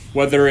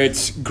whether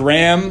it's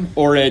Graham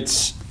or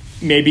it's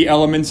maybe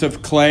elements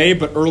of Clay,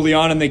 but early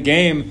on in the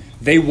game,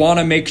 they want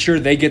to make sure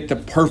they get the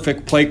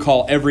perfect play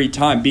call every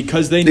time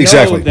because they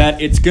know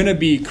that it's going to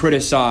be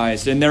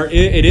criticized and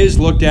it is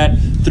looked at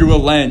through a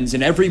lens,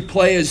 and every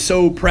play is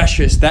so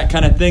precious, that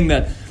kind of thing,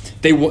 that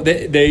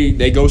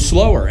they go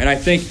slower. And I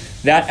think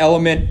that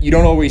element you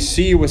don't always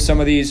see with some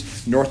of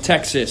these North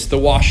Texas, the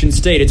Washington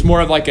State. It's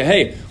more of like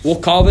hey, we'll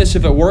call this.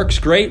 If it works,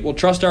 great. We'll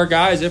trust our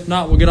guys. If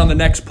not, we'll get on the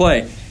next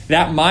play.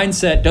 That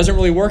mindset doesn't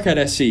really work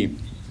at SC.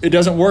 It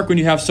doesn't work when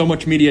you have so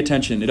much media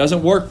attention. It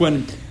doesn't work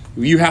when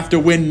you have to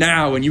win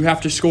now and you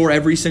have to score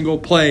every single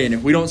play. And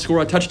if we don't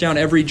score a touchdown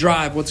every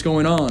drive, what's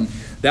going on?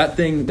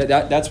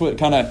 That's what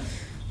kind of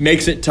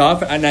makes it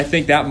tough. And I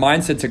think that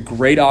mindset's a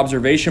great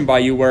observation by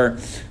you where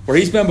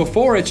he's been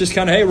before. It's just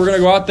kind of, hey, we're going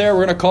to go out there,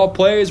 we're going to call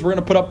plays, we're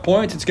going to put up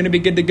points, it's going to be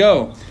good to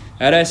go.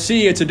 At SC,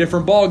 it's a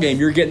different ballgame.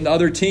 You're getting the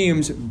other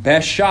team's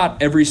best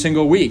shot every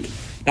single week.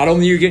 Not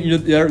only are you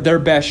getting their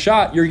best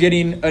shot, you're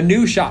getting a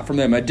new shot from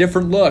them, a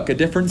different look, a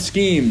different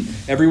scheme.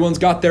 Everyone's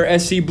got their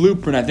SC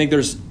blueprint. I think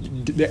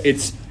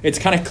it's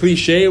kind of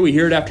cliche. We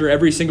hear it after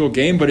every single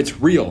game, but it's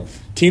real.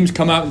 Teams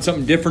come out in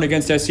something different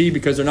against SC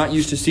because they're not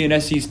used to seeing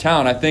SC's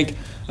talent. I think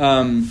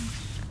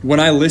when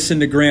I listen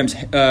to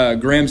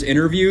Graham's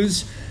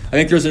interviews, I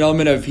think there's an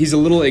element of he's a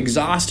little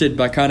exhausted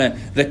by kind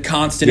of the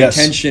constant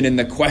attention and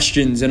the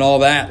questions and all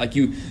that. Like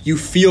you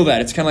feel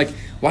that. It's kind of like,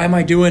 why am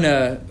I doing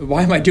a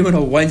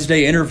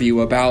Wednesday interview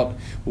about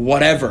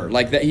whatever?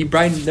 Like that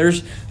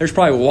there's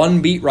probably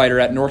one beat writer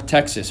at North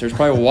Texas. There's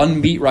probably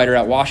one beat writer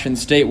at Washington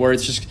State where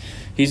it's just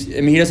he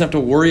doesn't have to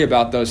worry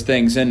about those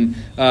things. And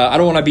I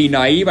don't want to be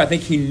naive. I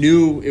think he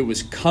knew it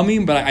was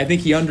coming, but I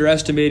think he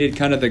underestimated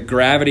kind of the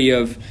gravity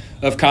of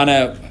kind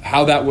of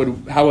how that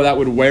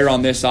would wear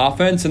on this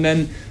offense. And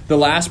then the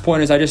last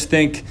point is I just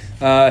think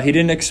he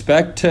didn't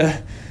expect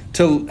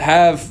to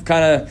have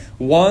kind of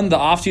the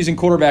offseason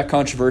quarterback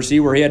controversy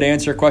where he had to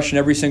answer a question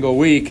every single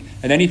week,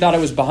 and then he thought it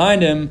was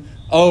behind him.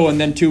 And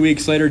then 2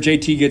 weeks later,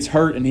 JT gets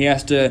hurt, and he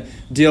has to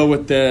deal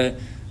with the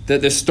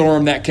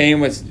storm that came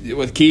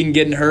with Keaton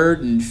getting hurt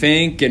and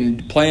Fink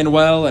and playing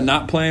well and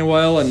not playing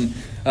well. And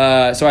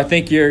so I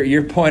think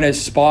your point is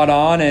spot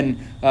on, and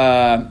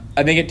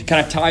I think it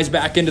kind of ties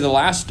back into the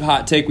last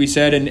hot take we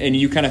said, and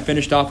you kind of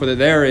finished off with it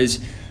there,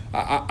 is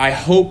I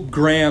hope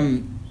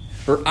Graham,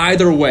 or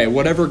either way,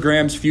 whatever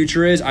Graham's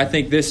future is, I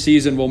think this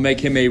season will make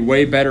him a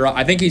way better.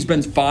 I think he's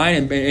been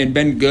fine and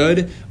been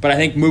good, but I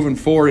think moving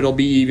forward it'll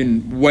be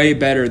even way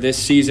better this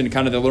season,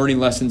 kind of the learning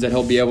lessons that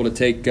he'll be able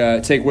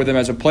to take with him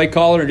as a play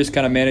caller and just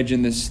kind of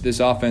managing this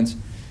offense.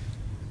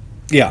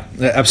 Yeah,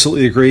 I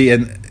absolutely agree.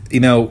 And,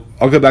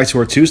 I'll go back to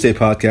our Tuesday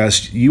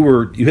podcast. You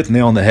hit the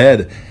nail on the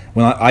head.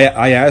 When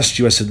I asked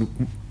you, I said,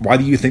 why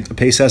do you think the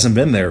pace hasn't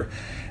been there?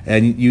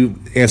 And you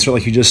answered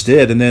like you just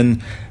did. And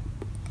then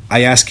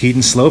I asked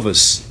Keaton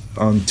Slovis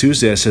on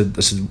Tuesday, I said,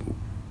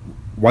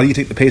 why do you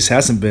think the pace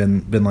hasn't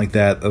been like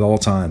that at all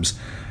times?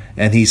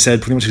 And he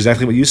said pretty much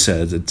exactly what you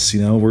said. It's,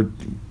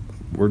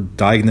 we're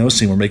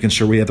diagnosing, we're making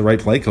sure we have the right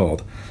play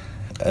called.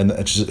 And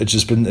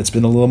it's been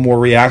a little more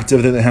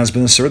reactive than it has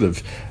been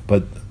assertive,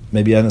 but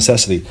maybe a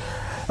necessity.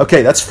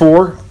 Okay, that's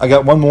 4. I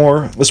got one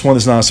more. This one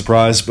is not a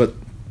surprise, but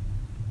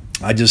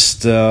I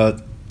just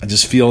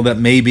feel that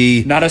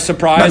maybe not a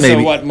surprise.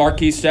 So what,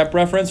 Marquis Step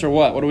reference or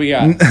what? What do we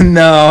got?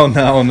 No.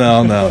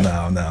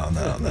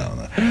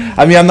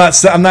 I mean, I'm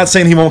not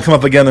saying he won't come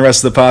up again the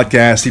rest of the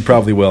podcast. He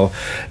probably will,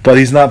 but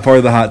he's not part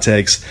of the hot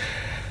takes.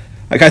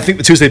 Like, I think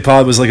the Tuesday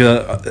pod was like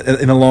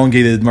an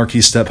elongated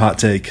Marquise Stepp hot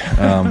take,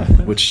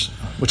 which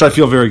I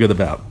feel very good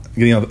about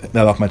getting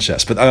that off my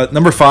chest. But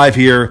number 5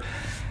 here,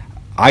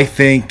 I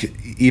think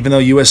even though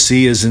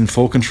USC is in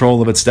full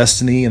control of its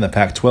destiny in the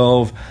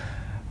Pac-12,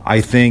 I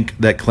think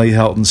that Clay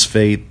Helton's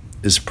fate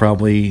is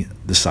probably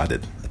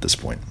decided at this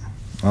point.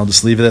 I'll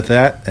just leave it at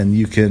that, and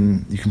you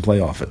can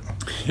play off it.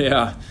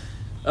 Yeah.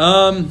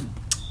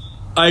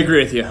 I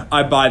agree with you.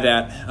 I buy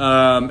that.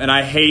 And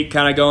I hate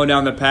kind of going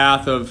down the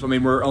path of,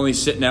 we're only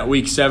sitting at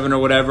week 7 or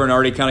whatever and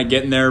already kind of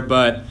getting there.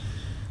 But,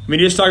 you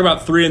just talk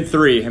about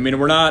 3-3.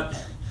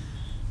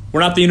 We're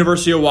not the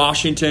University of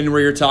Washington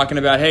where you're talking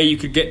about, hey, you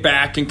could get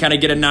back and kind of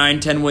get a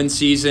 9-10 win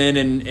season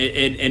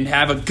and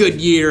have a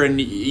good year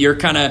and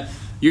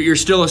you're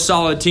still a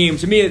solid team.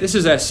 To me, this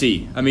is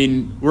SC.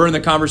 We're in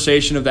the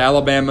conversation of the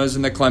Alabamas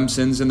and the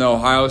Clemsons and the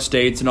Ohio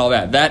States and all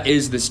that. That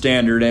is the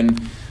standard,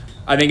 and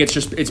I think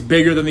it's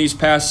bigger than these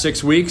past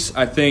 6 weeks.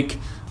 I think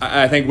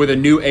with a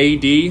new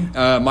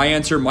AD, my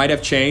answer might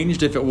have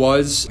changed if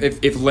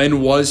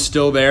Lynn was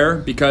still there,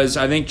 because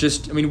I think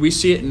we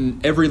see it in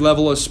every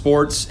level of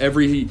sports,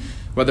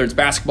 whether it's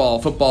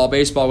basketball, football,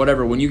 baseball,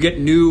 whatever. When you get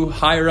new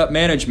higher up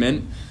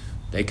management,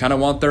 they kind of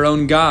want their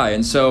own guy.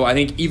 And so I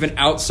think even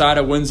outside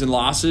of wins and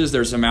losses,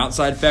 there's some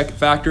outside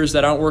factors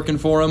that aren't working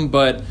for him.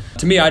 But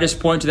to me, I just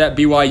point to that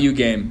BYU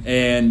game.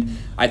 And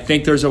I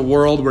think there's a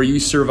world where you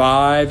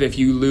survive if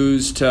you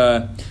lose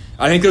to –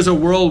 I think there's a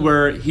world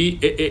where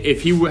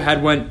if he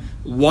had went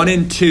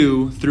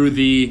 1-2 through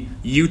the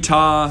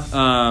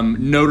Utah,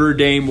 Notre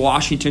Dame,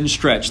 Washington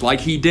stretch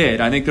like he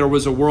did, I think there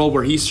was a world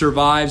where he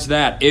survives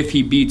that if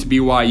he beats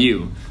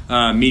BYU,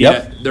 meaning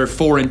that they're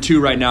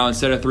 4-2 right now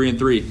instead of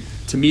 3-3.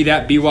 To me,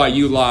 that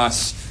BYU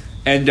loss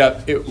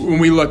when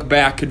we look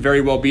back, could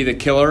very well be the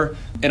killer.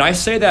 And I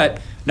say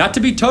that not to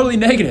be totally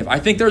negative. I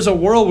think there's a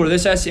world where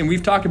this SC, and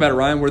we've talked about it,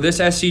 Ryan, where this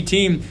SC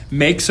team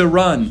makes a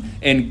run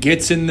and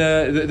gets in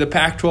the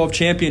Pac-12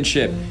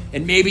 championship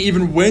and maybe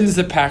even wins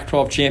the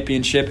Pac-12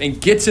 championship and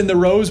gets in the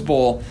Rose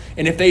Bowl.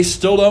 And if they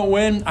still don't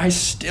win, I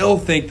still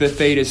think the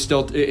fate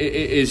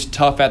is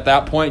tough at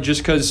that point,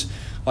 just because,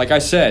 like I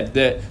said,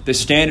 the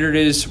standard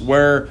is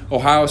where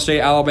Ohio State,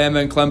 Alabama,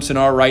 and Clemson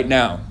are right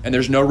now. And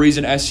there's no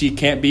reason SC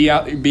can't be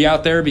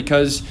out there,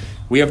 because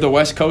we have the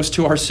West Coast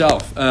to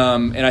ourselves.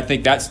 And I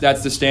think that's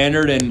the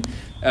standard, and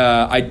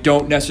I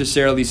don't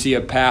necessarily see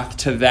a path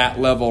to that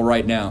level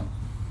right now.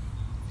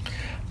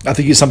 I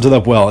think you summed it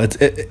up well.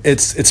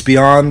 It's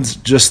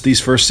beyond just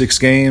these first 6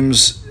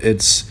 games.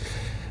 It's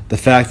the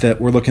fact that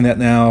we're looking at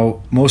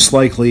now most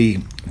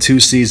likely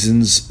 2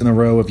 seasons in a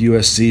row of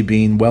USC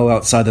being well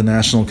outside the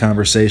national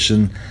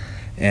conversation,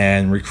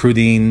 and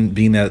recruiting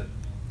being at,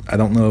 I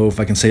don't know if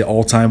I can say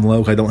all-time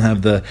low. I don't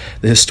have the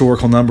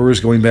historical numbers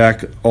going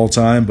back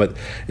all-time, but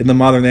in the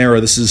modern era,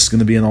 this is going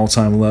to be an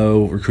all-time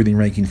low recruiting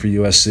ranking for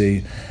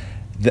USC.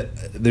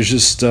 There's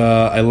just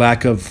a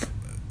lack of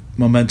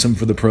momentum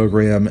for the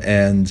program,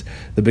 and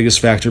the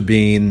biggest factor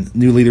being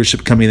new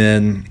leadership coming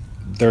in.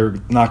 They're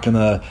not going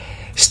to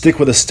stick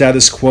with a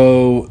status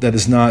quo that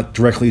is not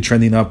directly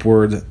trending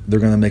upward. They're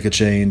going to make a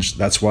change.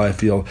 That's why I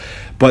feel.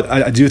 But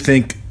I do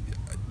think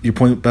your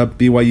point about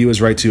BYU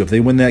is right, too. If they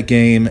win that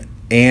game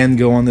and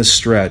go on this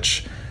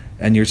stretch,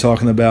 and you're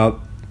talking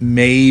about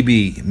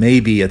maybe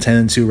a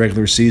 10-2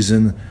 regular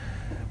season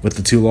with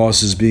the 2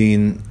 losses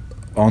being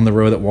on the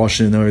road at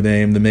Washington, Notre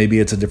Dame, then maybe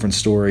it's a different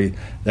story.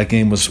 That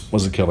game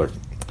was a killer.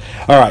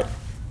 All right.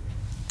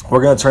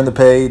 We're going to turn the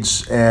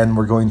page, and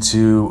we're going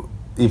to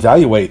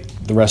evaluate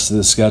the rest of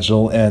the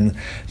schedule and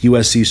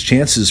USC's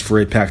chances for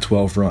a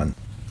Pac-12 run.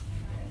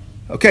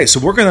 Okay, so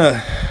we're going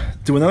to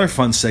do another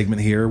fun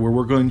segment here where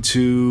we're going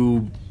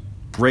to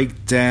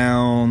break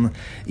down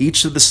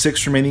each of the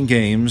 6 remaining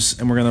games,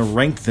 and we're going to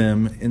rank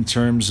them in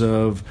terms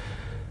of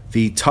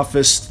the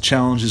toughest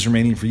challenges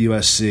remaining for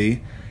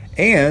USC,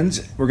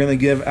 and we're going to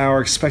give our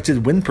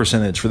expected win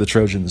percentage for the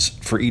Trojans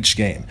for each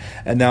game.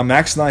 And now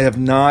Max and I have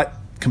not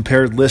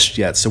compared lists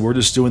yet, so we're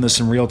just doing this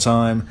in real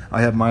time.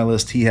 I have my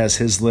list, he has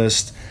his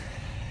list,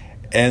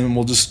 and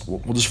we'll just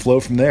flow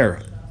from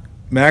there.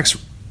 Max,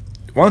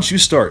 why don't you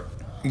start?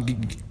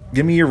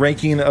 Give me your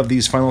ranking of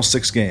these final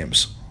 6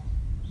 games.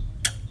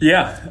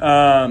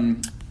 Yeah.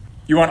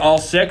 You want all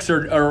 6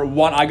 or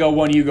one? I go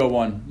 1, you go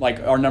 1,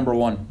 like our number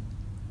 1.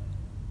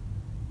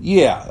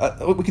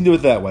 Yeah, we can do it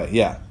that way.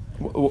 Yeah.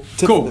 Cool.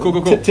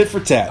 Tit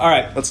for tat. All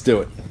right. Let's do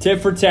it.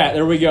 Tit for tat.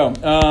 There we go.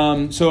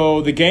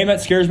 So the game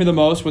that scares me the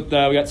most, we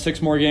got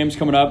 6 more games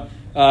coming up,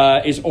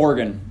 is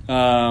Oregon.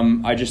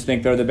 I just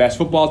think they're the best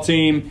football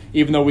team.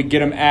 Even though we get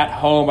them at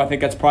home, I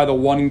think that's probably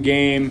the one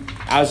game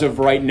as of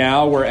right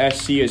now where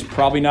SC is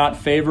probably not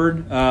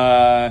favored.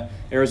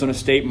 Arizona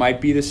State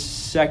might be the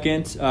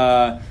second.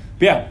 But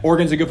yeah,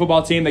 Oregon's a good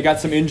football team. They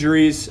got some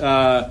injuries.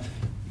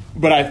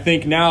 But I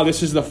think now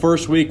this is the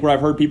first week where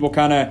I've heard people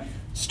kind of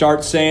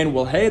start saying,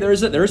 well, hey,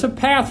 there's a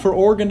path for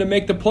Oregon to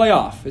make the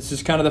playoff. This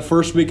is kind of the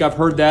first week I've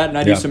heard that, and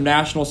I do some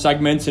national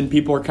segments, and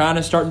people are kind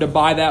of starting to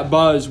buy that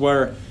buzz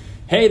where,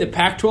 hey, the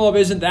Pac-12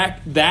 isn't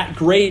that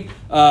great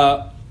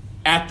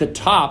at the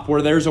top,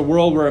 where there's a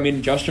world where,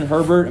 Justin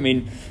Herbert,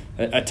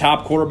 a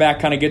top quarterback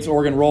kind of gets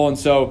Oregon rolling.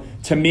 So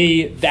to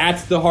me,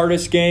 that's the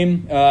hardest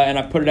game, and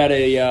I put it at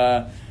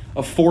a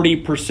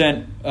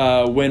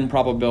 40% win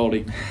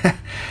probability.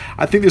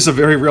 I think there's a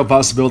very real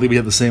possibility we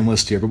have the same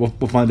list here, but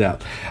we'll find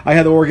out. I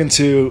had Oregon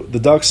 2. The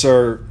Ducks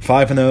are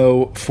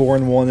 5-0,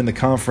 4-1 in the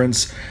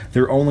conference.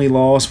 Their only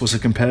loss was a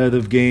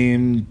competitive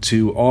game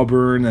to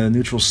Auburn at a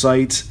neutral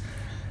site.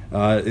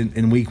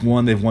 In week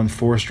 1, they've won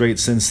 4 straight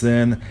since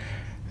then.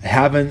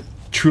 Haven't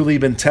truly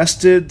been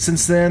tested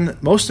since then.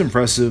 Most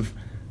impressive,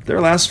 their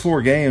last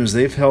 4 games,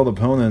 they've held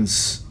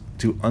opponents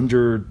to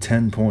under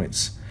 10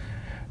 points.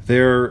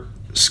 Their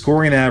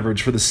scoring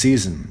average for the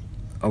season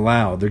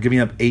allowed, they're giving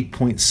up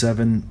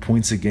 8.7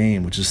 points a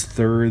game, which is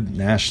 3rd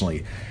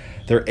nationally.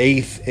 They're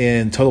 8th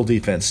in total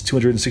defense,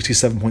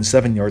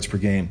 267.7 yards per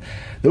game.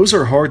 Those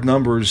are hard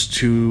numbers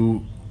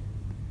to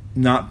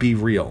not be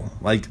real.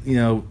 Like,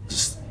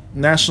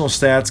 national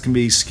stats can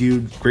be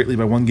skewed greatly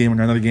by one game or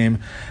another game,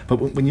 but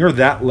when you're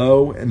that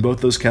low in both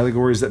those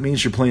categories, that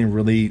means you're playing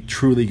really,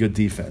 truly good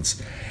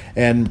defense.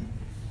 And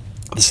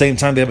at the same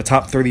time, they have a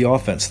top 30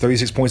 offense,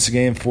 36 points a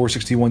game,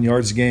 461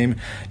 yards a game.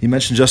 You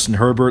mentioned Justin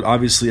Herbert.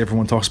 Obviously,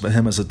 everyone talks about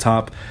him as a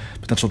top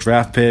potential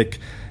draft pick.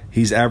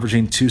 He's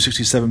averaging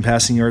 267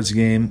 passing yards a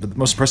game. But the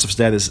most impressive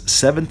stat is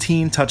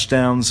 17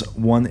 touchdowns,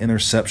 1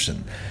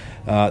 interception.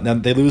 Now,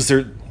 they lose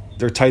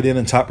their tight end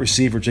and top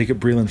receiver, Jacob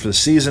Breeland, for the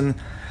season.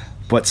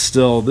 But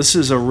still, this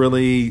is a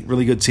really,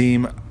 really good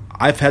team.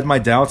 I've had my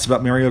doubts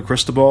about Mario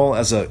Cristobal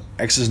as a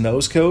X's and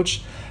O's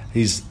coach.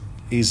 He's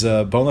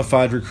a bona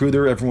fide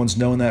recruiter. Everyone's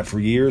known that for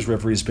years.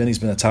 Wherever he's been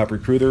a top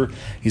recruiter.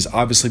 He's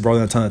obviously brought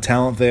in a ton of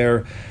talent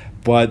there,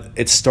 but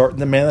it's starting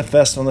to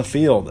manifest on the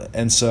field.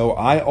 And so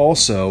I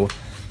also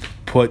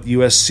put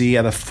USC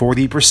at a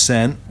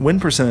 40%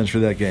 win percentage for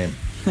that game.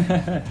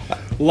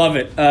 Love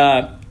it.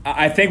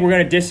 I think we're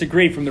going to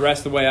disagree from the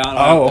rest of the way on.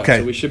 Oh, okay.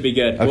 So we should be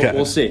good. Okay.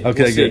 We'll see.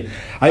 Okay, we'll good. See.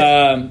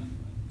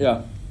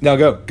 Yeah. No,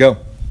 go.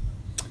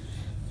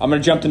 I'm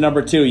going to jump to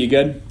number 2. You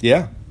good?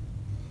 Yeah.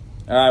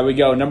 All right, we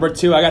go. Number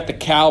 2, I got the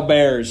Cal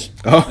Bears.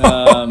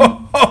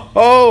 Off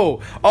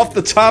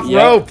the top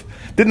rope.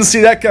 Didn't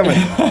see that coming.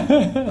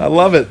 I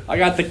love it. I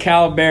got the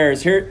Cal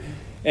Bears here,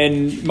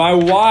 and my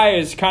why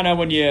is kind of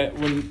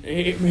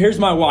here's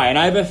my why, and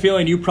I have a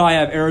feeling you probably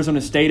have Arizona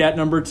State at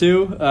number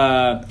 2.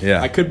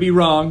 I could be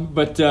wrong,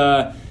 but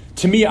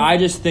to me, I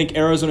just think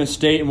Arizona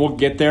State, and we'll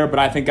get there, but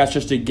I think that's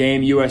just a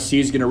game USC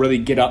is going to really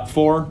get up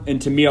for,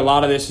 and to me, a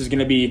lot of this is going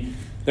to be.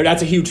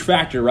 That's a huge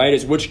factor, right,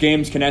 is which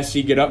games can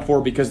SC get up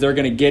for because they're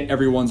going to get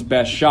everyone's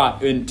best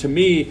shot. And to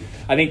me,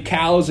 I think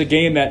Cal is a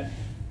game that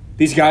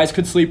these guys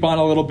could sleep on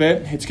a little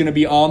bit. It's going to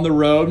be on the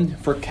road.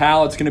 For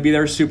Cal, it's going to be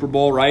their Super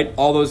Bowl, right?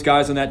 All those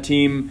guys on that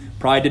team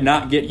probably did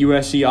not get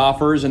USC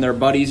offers and their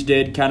buddies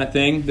did kind of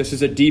thing. This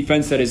is a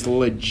defense that is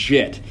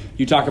legit.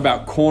 You talk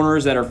about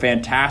corners that are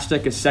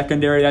fantastic, a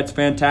secondary that's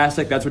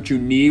fantastic. That's what you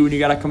need when you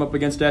got to come up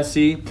against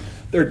SC.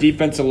 Their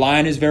defensive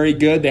line is very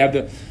good. They have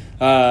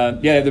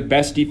the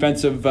best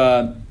defensive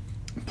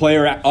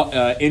player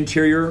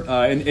interior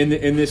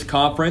in this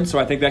conference. So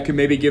I think that could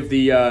maybe give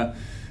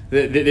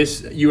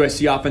this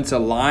USC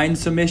offensive line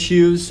some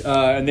issues.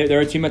 And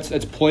they're a team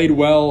that's played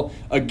well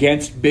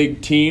against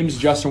big teams.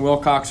 Justin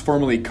Wilcox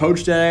formerly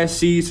coached at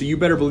SC, so you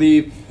better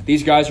believe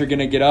these guys are going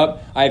to get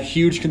up. I have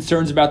huge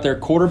concerns about their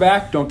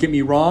quarterback. Don't get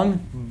me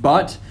wrong,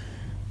 but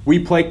we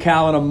play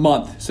Cal in a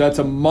month, so that's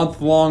a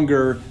month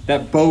longer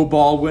that Bo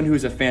Baldwin,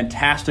 who's a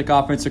fantastic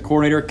offensive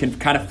coordinator, can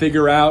kind of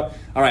figure out,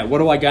 all right, what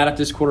do I got at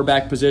this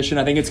quarterback position?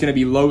 I think it's going to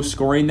be low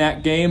scoring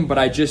that game, but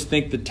I just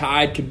think the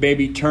tide could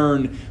maybe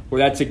turn where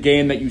that's a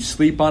game that you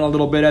sleep on a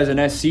little bit as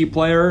an SC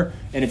player,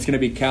 and it's going to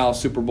be Cal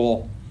Super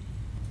Bowl.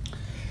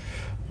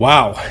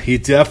 Wow, he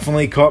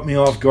definitely caught me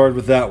off guard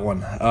with that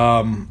one.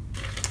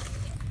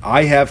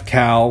 I have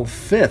Cal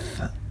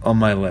 5th on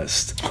my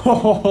list.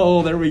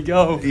 Oh, there we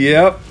go.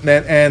 Yep,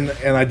 and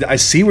I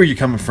see where you're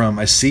coming from.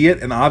 I see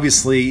it, and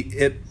obviously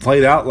it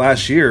played out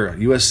last year.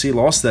 USC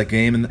lost that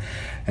game,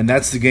 and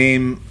that's the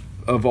game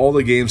of all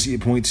the games that you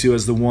point to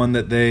as the one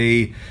that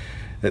they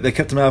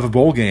kept them out of a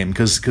bowl game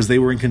because they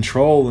were in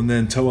control, and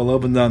then Toa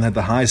Lobendon had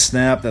the high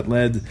snap that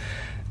led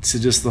to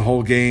just the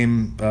whole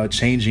game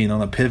changing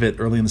on a pivot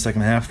early in the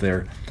second half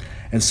there.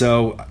 And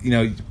so,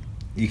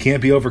 you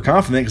can't be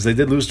overconfident because they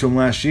did lose to them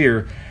last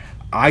year.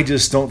 I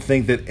just don't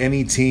think that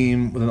any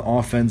team with an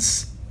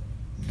offense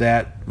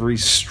that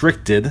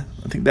restricted,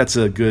 I think that's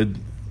a good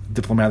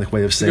diplomatic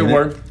way of saying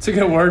it. It's a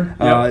good word.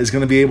 Is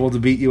going to be able to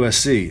beat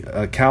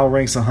USC. Cal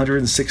ranks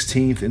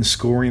 116th in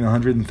scoring,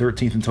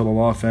 113th in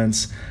total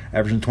offense,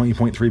 averaging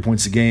 20.3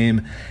 points a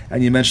game.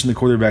 And you mentioned the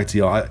quarterback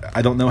deal.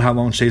 I don't know how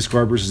long Chase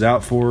Garbers is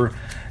out for.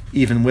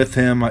 Even with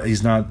him,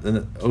 he's not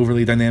an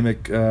overly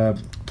dynamic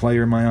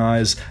player in my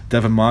eyes.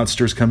 Devin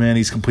Monster's come in.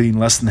 He's completing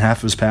less than half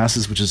of his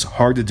passes, which is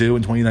hard to do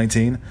in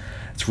 2019.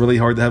 It's really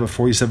hard to have a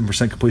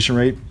 47% completion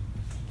rate.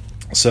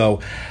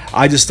 So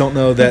I just don't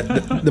know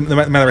that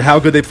no matter how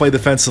good they play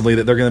defensively,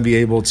 that they're going to be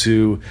able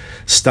to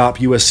stop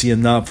USC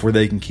enough where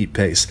they can keep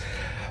pace.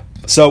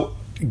 So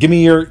give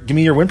me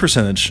your win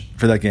percentage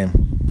for that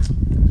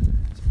game.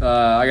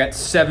 I got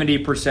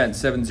 70%,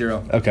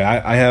 7-0. Okay,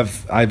 I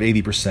have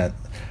 80%.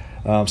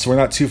 So we're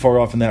not too far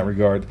off in that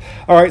regard.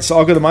 All right, so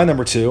I'll go to my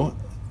number 2,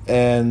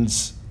 and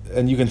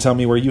you can tell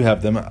me where you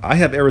have them. I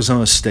have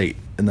Arizona State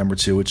in number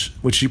 2,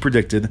 which you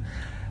predicted.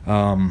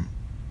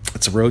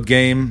 It's a road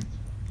game.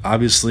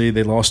 Obviously,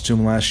 they lost to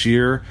them last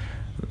year.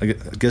 I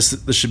guess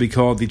this should be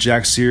called the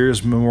Jack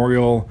Sears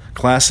Memorial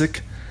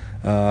Classic,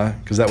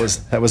 because that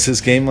was his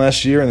game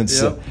last year, and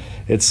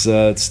it's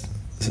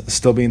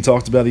still being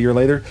talked about a year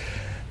later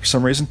for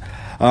some reason.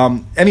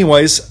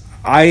 Anyways,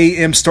 I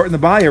am starting to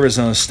buy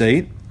Arizona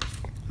State.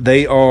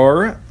 They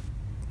are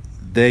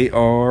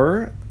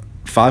 5-1,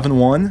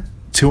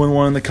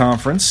 2-1 in the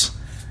conference,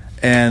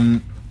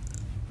 and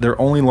their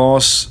only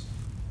loss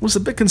was a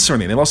bit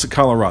concerning. They lost to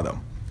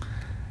Colorado,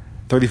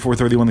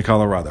 34-31 to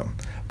Colorado.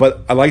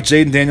 But I like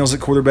Jaden Daniels at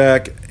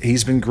quarterback.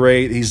 He's been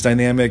great. He's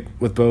dynamic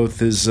with both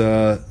his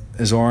arm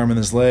and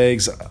his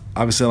legs.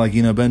 Obviously, I like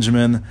Eno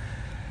Benjamin.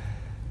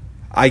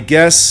 I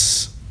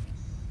guess,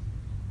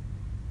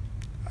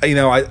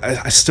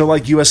 I still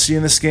like USC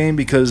in this game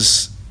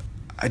because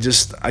I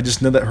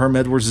just know that Herm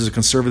Edwards is a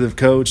conservative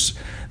coach.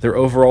 Their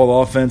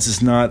overall offense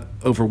is not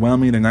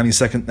overwhelming. They're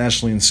 92nd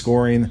nationally in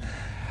scoring.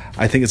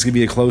 I think it's going to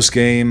be a close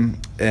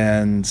game,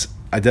 and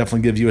I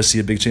definitely give USC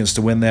a big chance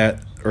to win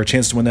that, or a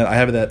chance to win that. I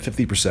have it at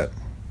 50%.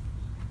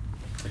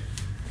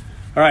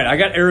 All right, I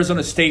got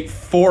Arizona State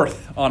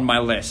 4th on my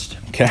list.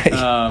 Okay.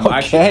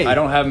 Actually, I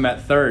don't have them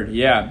at 3rd.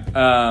 Yeah.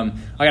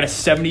 I got a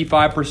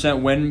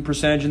 75% win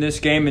percentage in this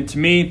game, and to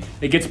me,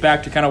 it gets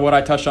back to kind of what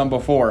I touched on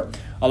before.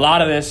 A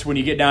lot of this, when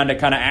you get down to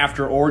kind of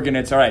after Oregon,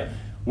 it's all right,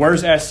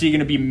 where's SC going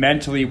to be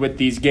mentally with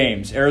these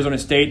games? Arizona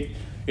State,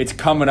 it's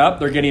coming up.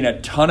 They're getting a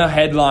ton of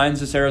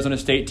headlines, this Arizona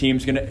State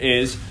team's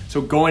is.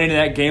 So going into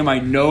that game, I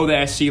know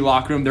the SC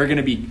locker room, they're going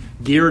to be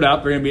geared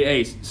up. They're going to be,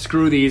 hey,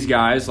 screw these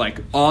guys. Like,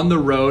 on the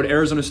road,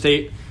 Arizona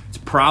State, it's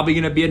probably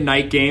going to be a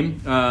night game,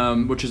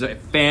 which is a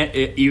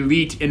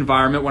elite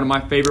environment, one of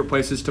my favorite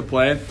places to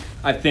play.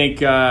 I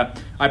think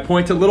I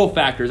point to little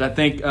factors. I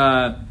think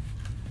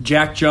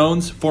Jack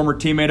Jones, former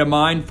teammate of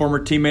mine, former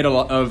teammate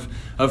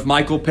of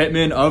Michael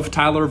Pittman, of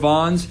Tyler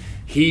Vaughn's,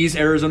 he's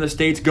Arizona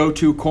State's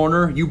go-to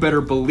corner. You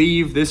better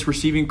believe this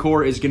receiving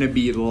core is going to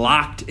be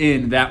locked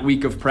in that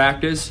week of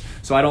practice.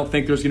 So I don't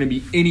think there's going to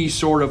be any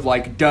sort of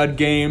like dud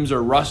games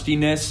or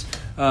rustiness.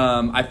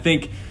 I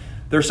think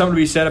there's something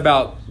to be said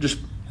about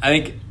I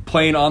think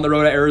playing on the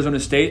road at Arizona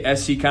State,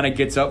 SC kind of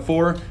gets up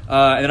for.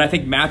 And then I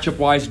think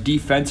matchup-wise,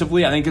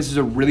 defensively, I think this is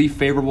a really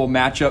favorable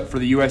matchup for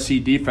the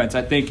USC defense.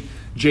 I think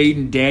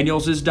Jaden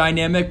Daniels is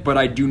dynamic, but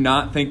I do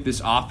not think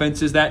this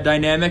offense is that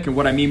dynamic. And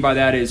what I mean by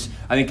that is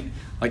I think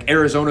like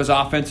Arizona's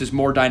offense is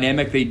more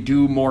dynamic. They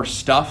do more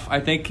stuff, I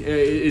think,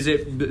 is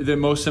it the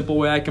most simple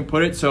way I can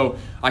put it. So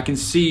I can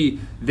see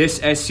this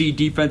SC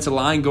defensive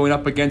line going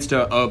up against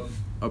a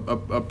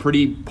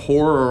pretty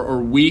poor or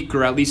weak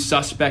or at least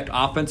suspect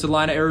offensive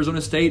line at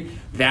Arizona State.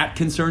 That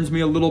concerns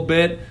me a little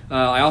bit.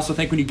 I also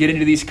think when you get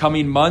into these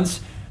coming months,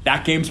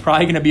 that game's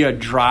probably going to be a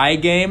dry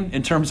game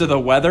in terms of the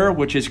weather,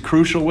 which is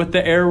crucial with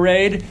the air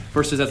raid,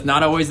 versus that's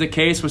not always the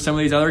case with some of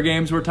these other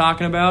games we're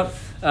talking about.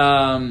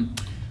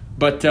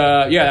 But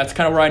that's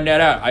kind of where I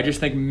net out. I just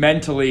think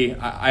mentally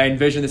I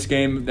envision this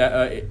game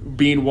that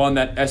being one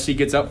that SC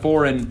gets up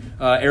for, and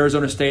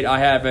Arizona State I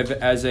have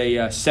as a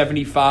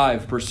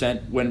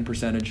 75% win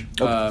percentage.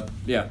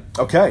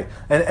 Okay.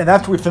 And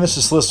after we finish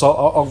this list,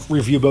 I'll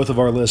review both of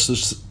our lists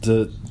just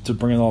to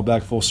bring it all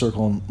back full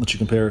circle and let you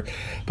compare.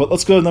 But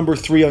let's go to number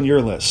 3 on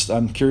your list.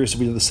 I'm curious if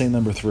we have the same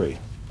number 3.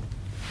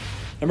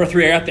 Number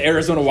 3, I got the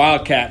Arizona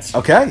Wildcats.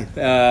 Okay.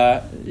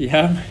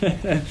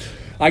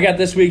 I got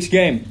this week's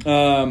game.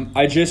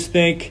 I just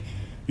think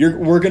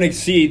we're going to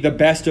see the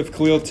best of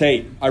Khalil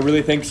Tate. I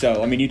really think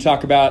so. I mean, we've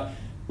talked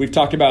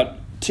about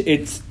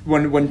it's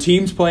when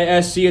teams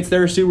play SC, it's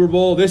their Super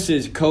Bowl. This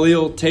is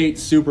Khalil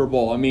Tate's Super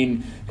Bowl. I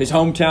mean, his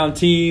hometown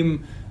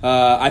team.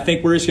 I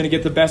think we're just going to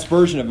get the best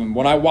version of him.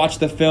 When I watch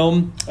the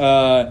film,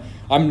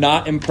 I'm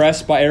not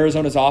impressed by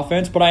Arizona's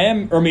offense, by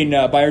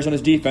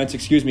Arizona's defense,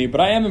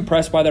 but I am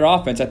impressed by their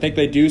offense. I think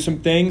they do some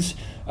things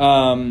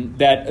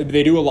that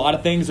they do a lot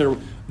of things. They're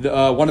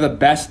one of the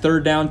best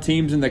third down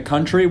teams in the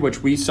country,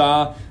 which we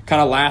saw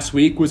kind of last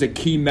week was a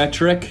key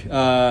metric.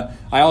 I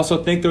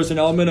also think there's an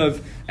element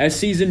of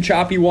SC's in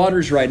choppy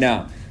waters right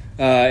now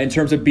in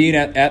terms of being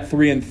at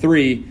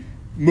 3-3.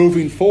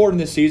 Moving forward in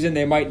the season,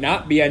 they might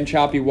not be in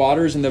choppy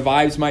waters and the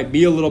vibes might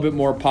be a little bit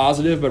more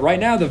positive. But right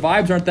now, the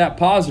vibes aren't that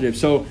positive.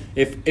 So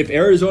if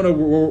Arizona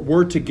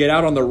were to get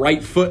out on the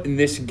right foot in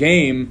this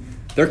game,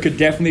 there could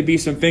definitely be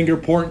some finger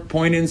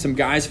pointing, some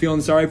guys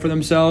feeling sorry for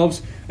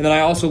themselves. And then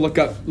I also look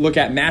at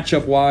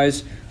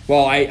matchup-wise.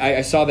 Well,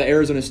 I saw the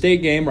Arizona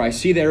State game, or I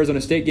see the Arizona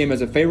State game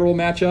as a favorable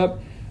matchup.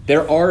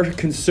 There are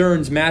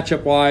concerns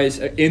matchup-wise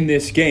in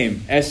this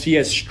game. SC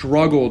has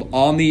struggled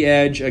on the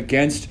edge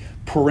against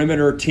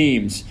perimeter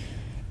teams.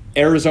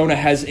 Arizona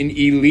has an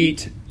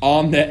elite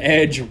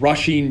on-the-edge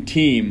rushing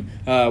team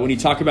when you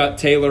talk about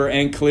Taylor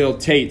and Khalil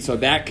Tate. So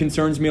that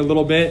concerns me a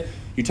little bit.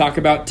 You talk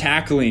about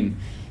tackling.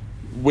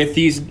 with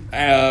these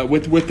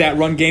with that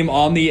run game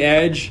on the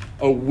edge,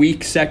 a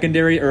weak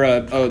secondary or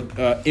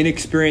a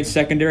inexperienced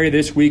secondary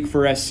this week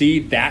for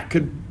SC, that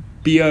could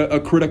be a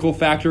critical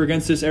factor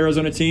against this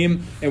Arizona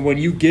team. And when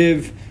you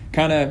give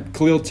kind of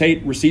Khalil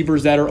Tate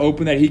receivers that are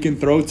open that he can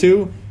throw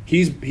to,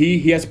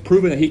 he has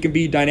proven that he can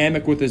be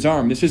dynamic with his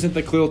arm. This isn't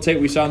the Khalil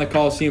Tate we saw in the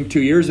Coliseum 2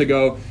 years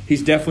ago.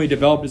 He's definitely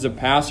developed as a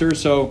passer.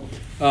 So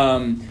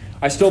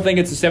I still think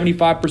it's a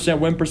 75%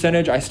 win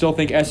percentage. I still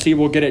think SC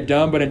will get it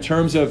done. But in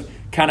terms of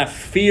kind of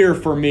fear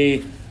for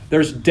me,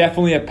 there's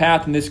definitely a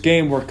path in this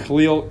game where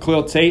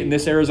Khalil Tate and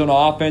this Arizona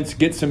offense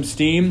get some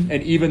steam,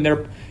 and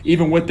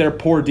even with their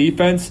poor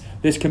defense,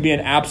 this can be an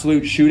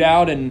absolute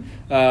shootout, and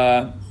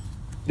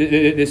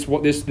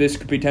this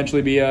could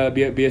potentially be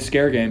a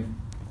scare game.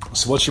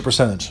 So what's your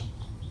percentage?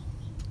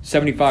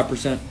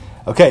 75%.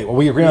 Okay, well,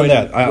 we agree on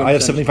that. I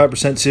have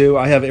 75% too.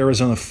 I have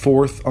Arizona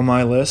 4th on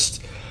my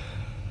list.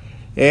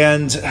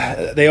 And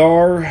I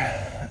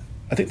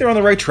think they're on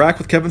the right track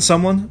with Kevin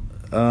Sumlin.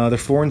 They're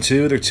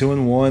 4-2. They're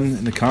 2-1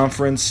 in the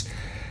conference.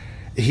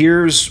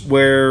 Here's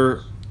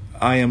where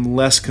I am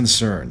less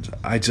concerned.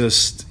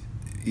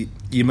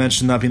 You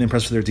mentioned not being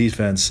impressed with their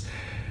defense.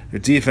 Their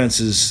defense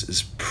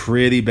is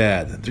pretty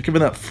bad. They're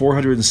giving up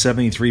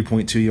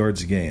 473.2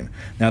 yards a game.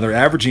 Now they're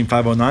averaging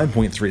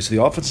 509.3, so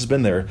the offense has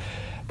been there,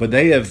 but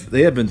they have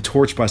been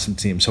torched by some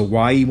teams.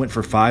 Hawaii went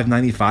for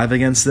 595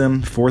 against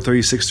them,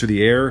 436 through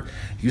the air.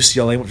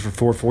 UCLA went for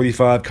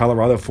 445,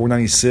 Colorado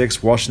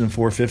 496, Washington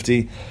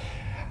 450.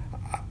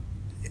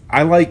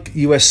 I like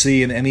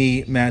USC in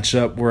any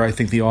matchup where I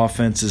think the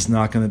offense is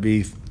not going to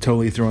be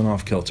totally thrown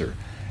off kilter.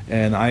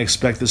 And I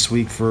expect this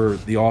week for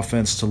the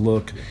offense to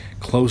look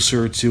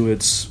closer to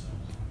its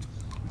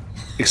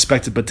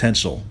expected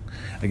potential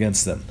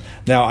against them.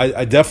 Now,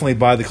 I definitely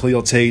buy the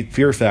Khalil Tate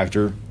fear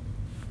factor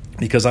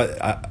because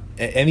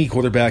any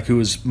quarterback who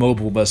is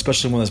mobile, but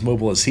especially one as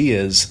mobile as he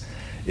is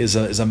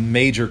a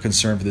major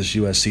concern for this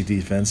USC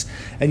defense.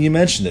 And you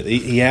mentioned it.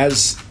 He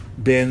has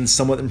been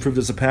somewhat improved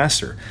as a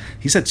passer.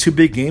 He's had 2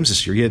 big games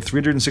this year. He had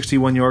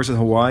 361 yards at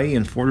Hawaii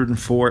and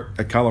 404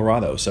 at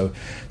Colorado. So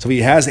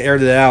he has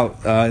aired it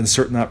out in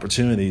certain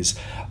opportunities.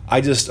 I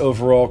just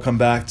overall come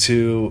back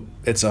to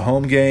it's a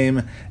home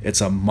game.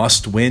 It's a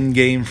must-win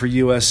game for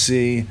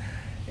USC.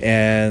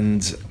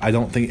 And I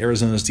don't think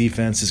Arizona's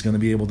defense is going to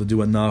be able to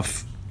do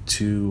enough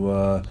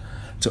to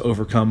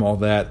overcome all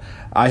that.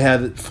 I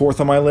had it 4th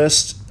on my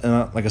list.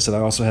 And like I said, I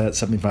also had it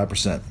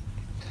 75%.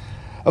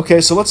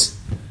 Okay, so let's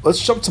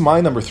jump to my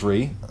number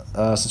 3,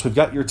 since we've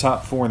got your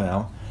top 4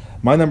 now.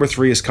 My number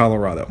 3 is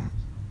Colorado.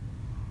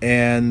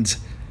 And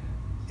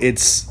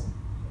it's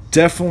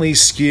definitely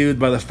skewed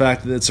by the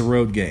fact that it's a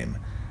road game.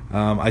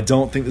 I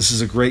don't think this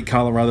is a great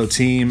Colorado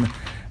team.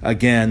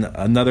 Again,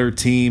 another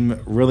team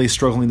really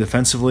struggling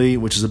defensively,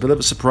 which is a bit of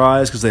a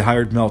surprise because they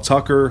hired Mel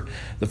Tucker,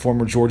 the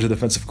former Georgia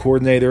defensive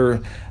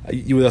coordinator.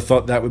 You would have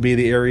thought that would be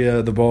the area,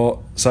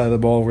 side of the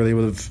ball, where they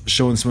would have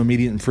shown some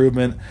immediate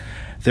improvement.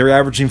 They're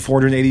averaging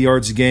 480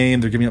 yards a game.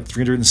 They're giving up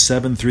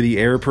 307 through the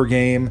air per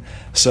game.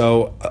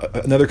 So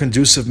another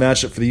conducive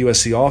matchup for the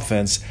USC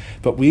offense.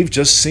 But we've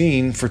just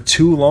seen for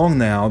too long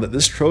now that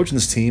this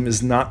Trojans team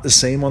is not the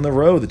same on the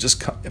road. It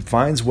just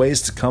finds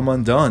ways to come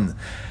undone.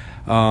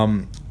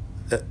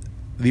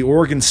 The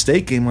Oregon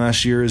State game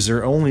last year is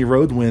their only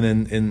road win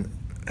in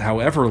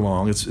however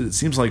long. It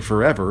seems like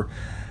forever.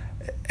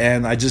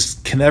 And I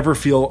just can never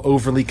feel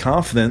overly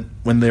confident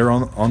when they're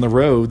on the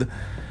road.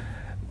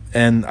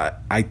 And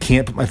I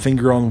can't put my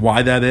finger on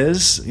why that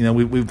is. You know,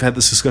 we've had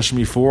this discussion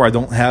before. I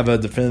don't have a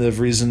definitive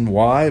reason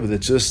why, but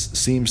it just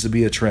seems to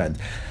be a trend.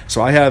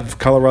 So I have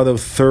Colorado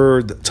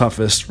 3rd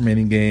toughest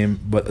remaining game,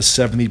 but a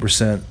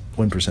 70%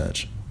 win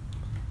percentage.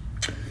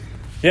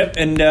 Yep,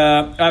 and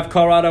I have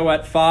Colorado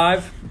at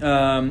 5,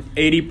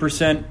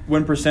 80%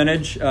 win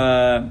percentage.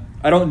 I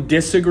don't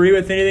disagree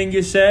with anything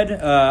you said.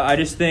 I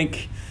just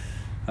think,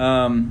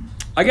 I'll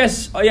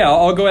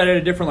go at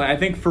it differently. I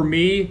think for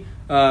me,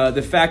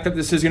 the fact that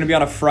this is going to be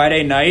on a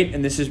Friday night,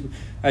 and this is,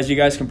 as you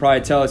guys can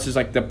probably tell, this is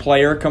like the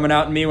player coming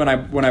out in me when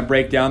I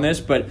break down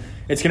this, but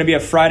it's going to be a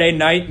Friday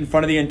night in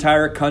front of the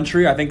entire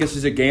country. I think this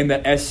is a game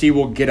that SC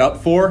will get up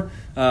for.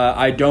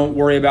 I don't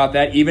worry about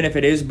that. Even if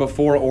it is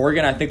before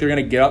Oregon, I think they're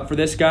going to get up for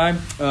this guy.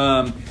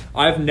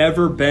 I've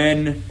never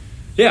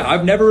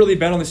really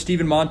been on the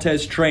Steven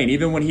Montez train,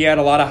 even when he had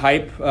a lot of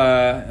hype.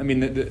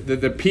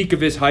 The peak of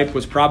his hype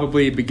was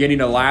probably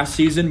beginning of last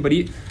season, but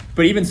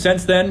even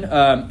since then,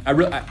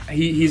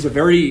 he's a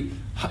very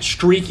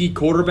streaky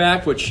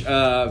quarterback, which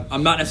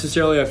I'm not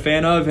necessarily a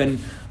fan of. And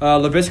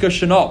Laviska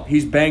Shenault,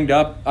 he's banged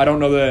up. I don't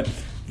know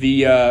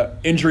the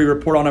injury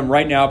report on him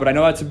right now, but I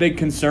know that's a big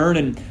concern,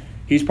 and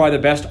he's probably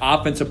the best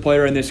offensive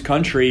player in this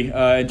country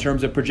in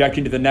terms of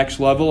projecting to the next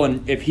level.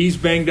 And if he's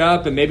banged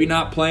up and maybe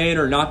not playing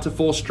or not to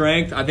full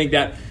strength, I think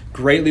that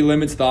greatly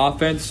limits the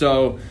offense.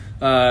 So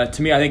to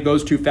me, I think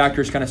those two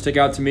factors kind of stick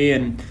out to me,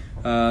 and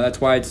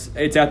that's why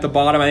it's at the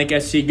bottom. I think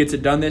SC gets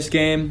it done this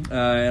game,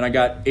 and I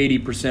got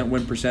 80%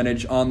 win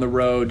percentage on the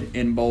road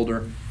in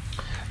Boulder.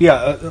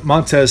 Yeah,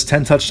 Montez,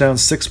 10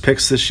 touchdowns, 6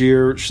 picks this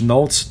year.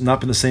 Chenault's not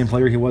been the same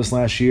player he was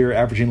last year,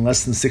 averaging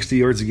less than 60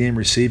 yards a game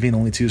receiving,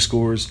 only 2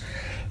 scores.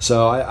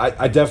 So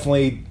I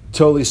definitely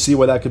totally see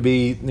why that could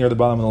be near the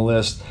bottom of the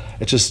list.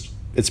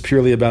 It's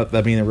purely about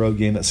that being a road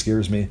game that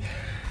scares me.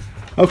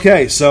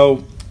 Okay,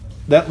 so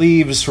that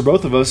leaves for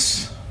both of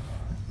us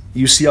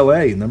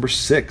UCLA, number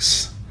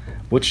 6.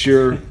 What's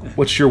your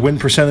win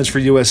percentage for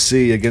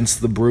USC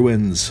against the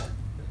Bruins?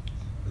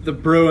 The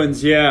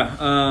Bruins, yeah.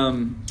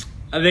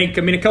 I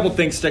mean, a couple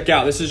things stick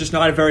out. This is just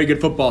not a very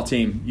good football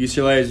team.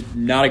 UCLA is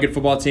not a good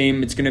football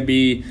team. It's going to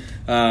be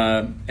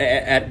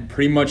at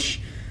pretty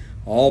much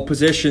all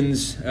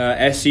positions.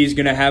 SC is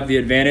going to have the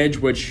advantage,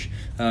 which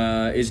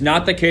is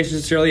not the case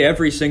necessarily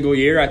every single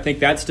year. I think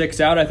that sticks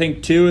out. I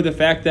think, too, the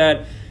fact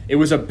that it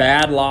was a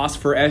bad loss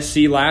for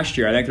SC last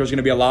year. I think there's going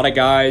to be a lot of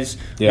guys,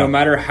 no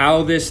matter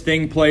how this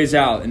thing plays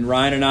out, and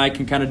Ryan and I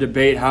can kind of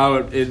debate how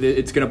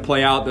it's going to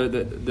play out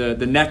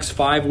the next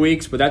 5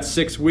 weeks, but that's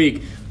 6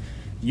 weeks.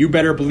 You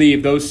better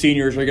believe those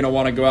seniors are going to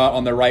want to go out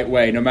on the right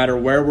way, no matter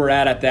where we're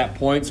at that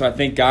point. So I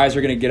think guys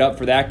are going to get up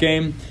for that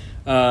game.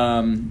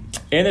 And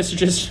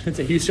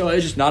UCLA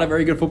is just not a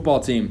very good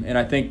football team, and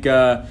I think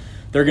they're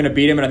going to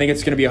beat them. And I think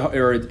it's going to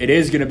be it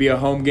is going to be a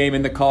home game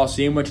in the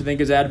Coliseum, which I think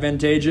is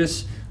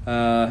advantageous.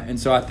 And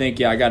so I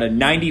think I got a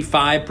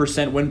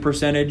 95% win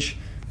percentage.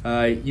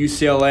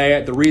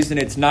 UCLA. The reason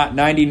it's not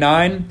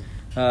 99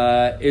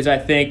 is I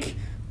think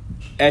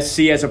SC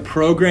as a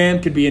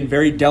program could be in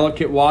very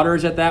delicate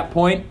waters at that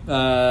point,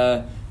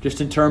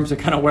 just in terms of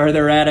kind of where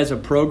they're at as a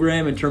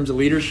program in terms of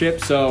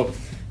leadership. So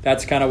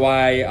that's kind of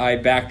why I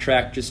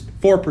backtracked just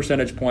 4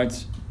 percentage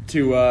points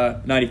to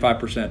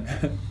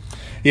 95%.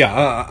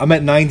 Yeah, I'm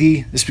at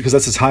 90 just because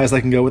that's as high as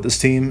I can go with this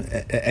team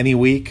any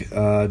week,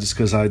 just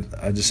because I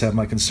just have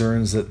my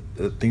concerns that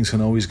things can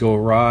always go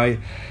awry.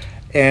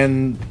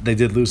 And they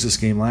did lose this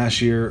game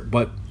last year,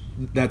 but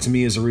that to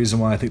me is the reason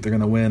why I think they're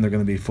going to win. They're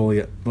going to be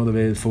fully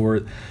motivated for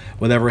it.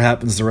 Whatever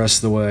happens the rest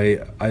of the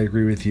way, I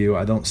agree with you.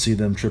 I don't see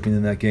them tripping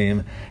in that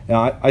game. And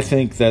I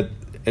think that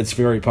it's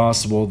very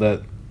possible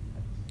that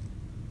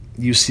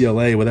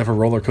UCLA, whatever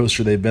roller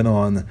coaster they've been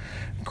on,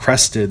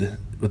 crested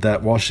with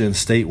that Washington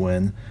State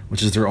win,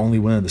 which is their only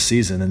win of the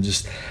season, and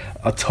just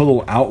a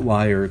total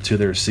outlier to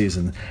their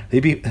season.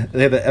 They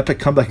had an epic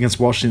comeback against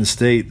Washington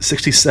State,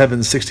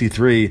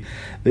 67-63.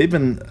 They've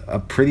been a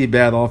pretty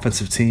bad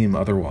offensive team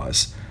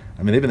otherwise.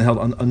 I mean, they've been held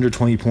under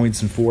 20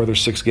 points in 4 of their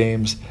 6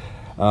 games.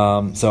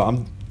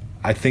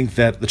 I think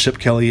that the Chip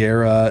Kelly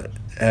era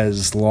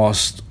has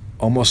lost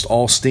almost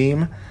all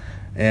steam,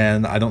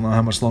 and I don't know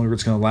how much longer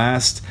it's going to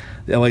last.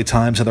 The LA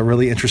Times had a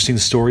really interesting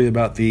story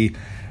about the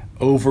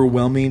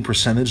overwhelming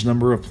percentage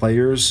number of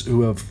players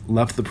who have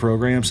left the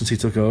program since he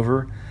took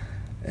over,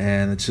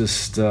 and it's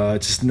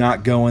just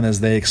not going as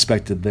they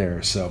expected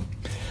there. So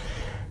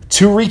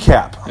to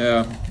recap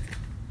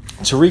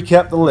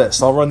the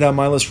list, I'll run down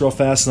my list real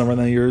fast and I'll run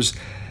down yours.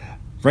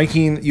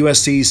 Ranking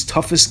USC's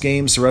toughest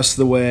games the rest of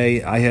the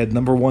way, I had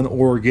number 1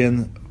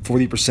 Oregon,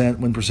 40%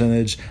 win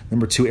percentage.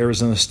 Number 2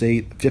 Arizona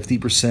State,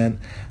 50%.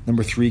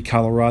 Number 3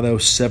 Colorado,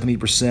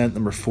 70%.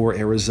 Number 4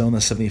 Arizona,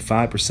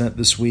 75%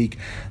 this week.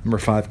 Number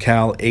 5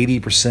 Cal,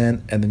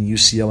 80%. And then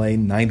UCLA,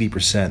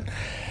 90%.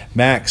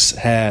 Max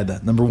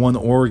had number 1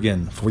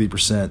 Oregon,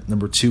 40%.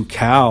 Number 2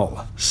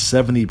 Cal,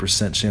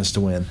 70% chance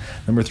to win.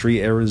 Number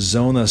 3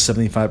 Arizona,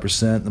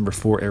 75%. Number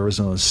 4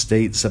 Arizona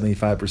State,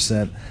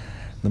 75%.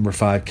 Number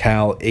 5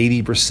 Cal,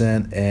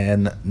 80%.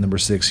 And number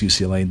 6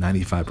 UCLA,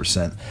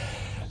 95%.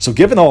 So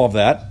given all of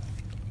that,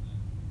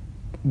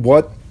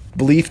 what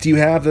belief do you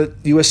have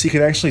that USC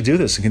can actually do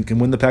this and can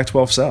win the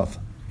Pac-12 South?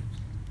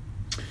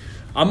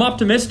 I'm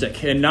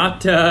optimistic and not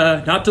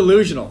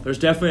delusional. There's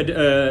definitely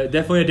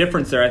a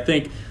difference there. I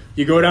think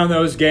you go down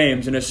those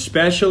games, and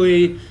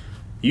especially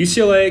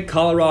UCLA,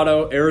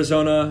 Colorado,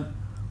 Arizona.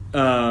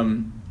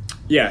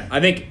 I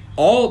think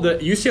all the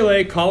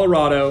UCLA,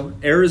 Colorado,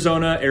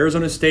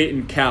 Arizona State,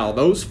 and Cal,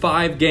 those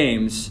 5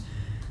 games,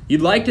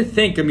 you'd like to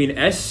think,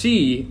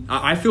 SC,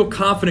 I feel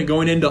confident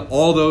going into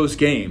all those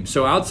games.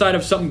 So outside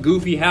of something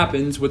goofy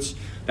happens, which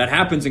that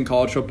happens in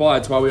college football,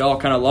 that's why we all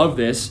kind of love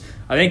this.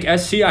 I think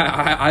SC,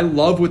 I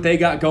love what they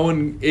got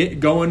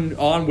going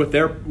on with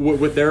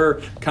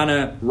their kind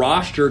of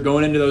roster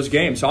going into those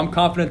games. So I'm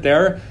confident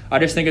there. I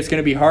just think it's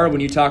going to be hard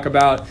when you talk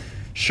about,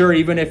 sure,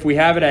 even if we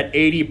have it at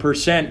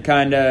 80%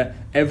 kind of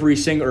every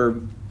single,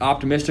 or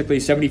optimistically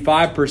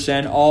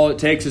 75%, all it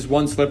takes is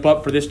one slip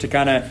up for this to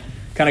kind of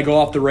go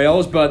off the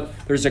rails. But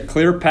there's a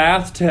clear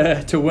path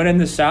to win in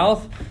the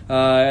South,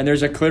 and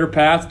there's a clear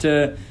path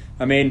to,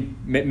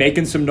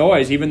 making some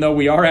noise, even though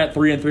we are at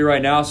 3-3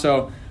 right now.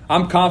 So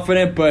I'm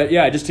confident, but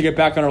yeah, just to get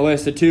back on our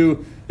list, the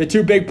two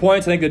big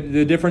points, I think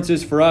the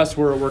differences for us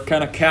were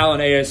kind of Cal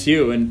and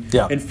ASU,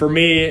 and for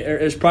me,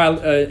 there's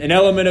probably an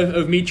element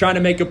of me trying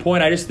to make a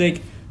point. I just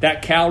think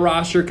that Cal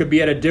roster could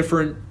be at a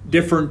different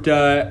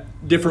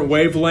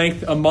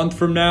wavelength a month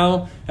from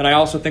now, and I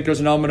also think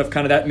there's an element of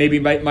kind of that maybe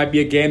might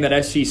be a game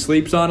that SC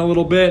sleeps on a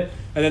little bit.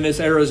 And then this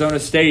Arizona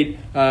State,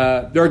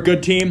 they're a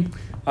good team.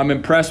 I'm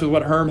impressed with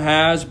what Herm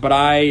has, but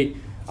I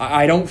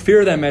I don't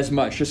fear them as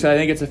much. Just I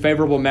think it's a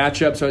favorable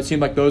matchup, so it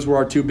seemed like those were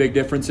our two big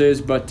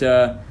differences. But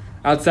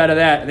outside of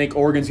that, I think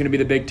Oregon's going to be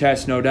the big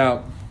test, no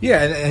doubt.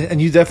 Yeah,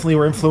 and you definitely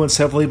were influenced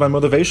heavily by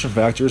motivation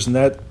factors, and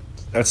that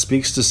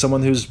speaks to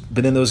someone who's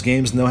been in those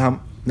games and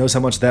knows how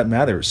much that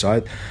matters.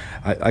 So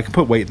I can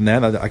put weight in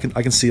that. I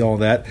can see all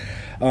that.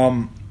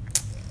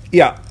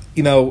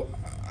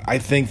 I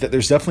think that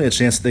there's definitely a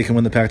chance that they can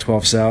win the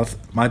Pac-12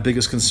 South. My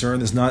biggest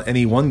concern is not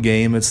any one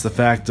game. It's the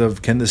fact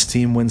of, can this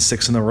team win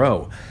 6 in a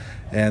row?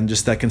 And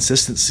just that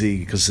consistency,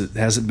 because it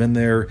hasn't been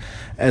there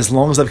as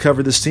long as I've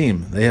covered this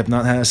team. They have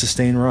not had a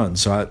sustained run.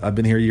 So I've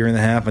been here a year and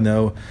a half. I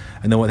know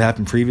what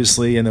happened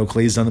previously. I know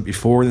Clay's done it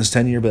before in his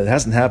tenure, but it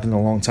hasn't happened in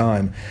a long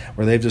time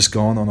where they've just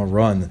gone on a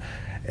run.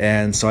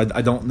 And so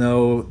I don't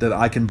know that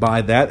I can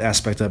buy that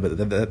aspect of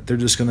it, that they're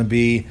just going to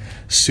be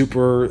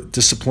super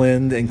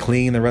disciplined and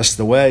clean the rest of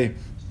the way.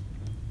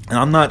 And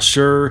I'm not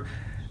sure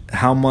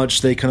how much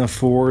they can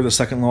afford a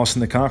second loss in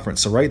the conference.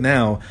 So right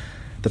now,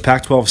 the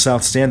Pac-12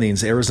 South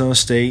standings, Arizona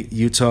State,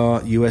 Utah,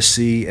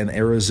 USC, and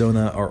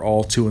Arizona are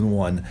all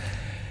 2-1.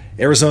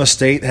 Arizona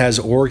State has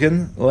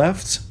Oregon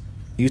left.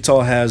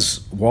 Utah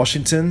has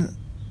Washington.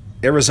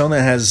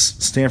 Arizona has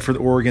Stanford,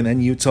 Oregon,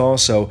 and Utah.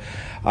 So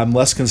I'm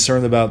less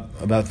concerned about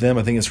them.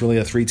 I think it's really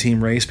a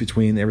 3-team race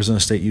between Arizona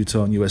State,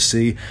 Utah, and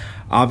USC.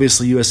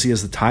 Obviously, USC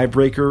has the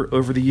tiebreaker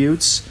over the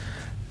Utes,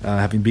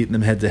 having beaten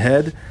them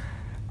head-to-head.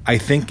 I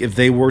think if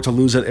they were to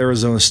lose that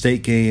Arizona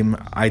State game,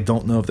 I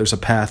don't know if there's a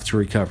path to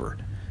recover,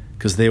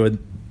 because they would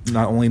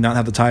not only not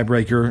have the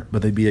tiebreaker,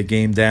 but they'd be a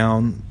game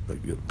down,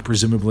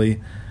 presumably,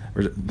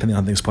 or depending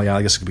on how things play out.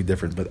 I guess it could be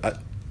different. But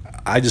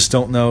I just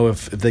don't know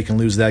if they can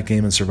lose that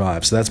game and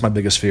survive. So that's my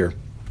biggest fear.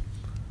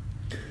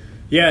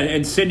 Yeah,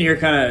 and sitting here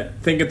kind of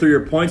thinking through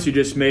your points you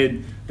just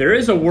made, there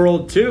is a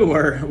world too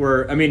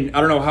where I mean,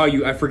 I don't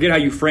know I forget how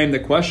you framed the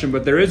question,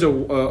 but there is a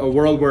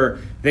world where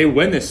they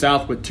win the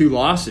South with 2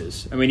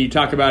 losses. I mean, you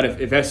talk about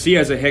if SC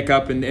has a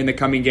hiccup in the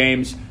coming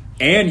games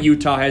and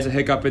Utah has a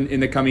hiccup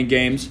in the coming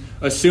games,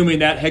 assuming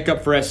that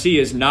hiccup for SC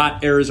is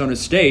not Arizona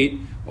State,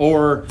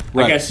 or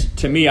right. I guess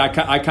to me, I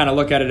kind of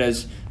look at it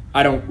as,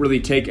 I don't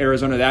really take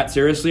Arizona that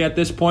seriously at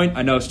this point.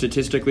 I know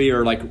statistically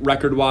or like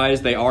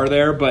record-wise they are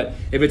there, but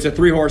if it's a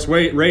 3-horse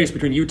race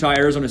between Utah,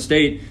 Arizona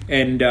State,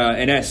 and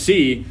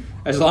SC,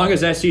 as long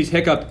as SC's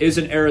hiccup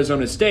isn't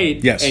Arizona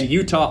State, yes, and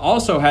Utah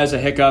also has a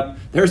hiccup,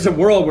 there's a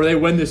world where they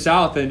win the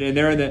South and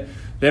they're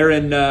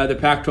in the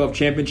Pac-12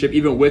 championship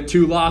even with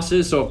 2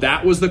 losses. So if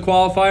that was the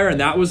qualifier and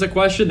that was the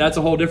question, that's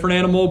a whole different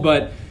animal.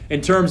 But in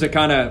terms of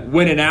kind of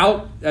winning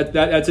out,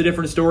 that's a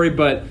different story.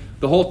 But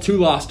the whole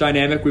 2-loss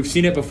dynamic, we've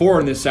seen it before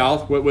in the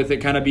South with it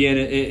kind of being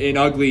an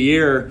ugly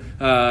year.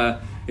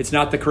 It's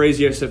not the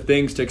craziest of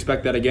things to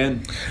expect that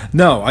again.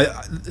 No,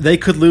 they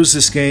could lose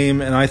this game,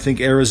 and I think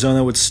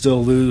Arizona would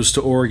still lose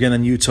to Oregon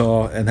and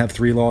Utah and have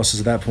 3 losses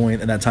at that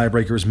point, and that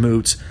tiebreaker is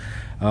moot.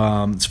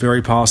 It's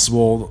very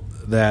possible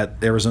that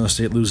Arizona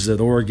State loses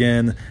at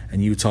Oregon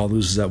and Utah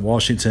loses at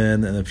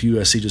Washington, and if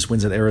USC just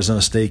wins that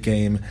Arizona State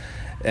game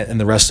and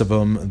the rest of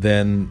them,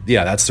 then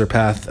yeah, that's their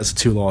path as a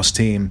 2-loss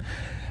team.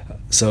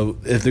 So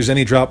if there's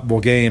any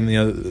droppable game,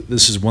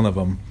 this is one of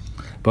them.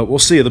 But we'll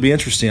see. It'll be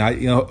interesting.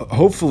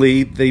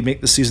 Hopefully they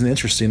make the season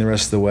interesting the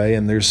rest of the way,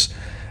 and it's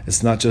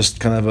not just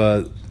kind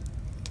of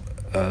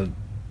a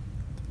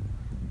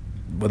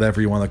whatever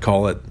you want to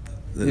call it.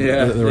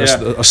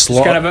 A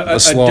slog. It's kind of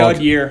a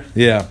dud year.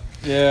 Yeah.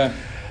 Yeah.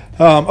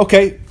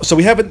 Okay, so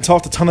we haven't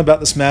talked a ton about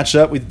this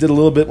matchup. We did a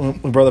little bit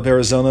when we brought up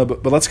Arizona,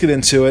 but let's get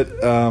into it.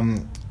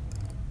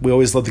 We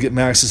always love to get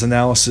Max's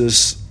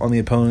analysis on the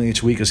opponent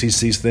each week as he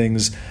sees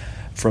things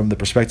from the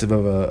perspective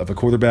of a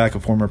quarterback, a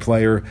former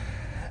player,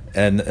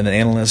 and an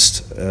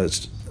analyst.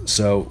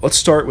 So let's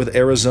start with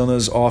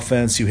Arizona's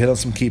offense. You hit on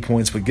some key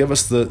points, but give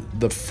us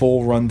the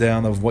full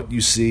rundown of what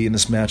you see in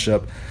this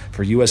matchup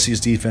for USC's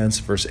defense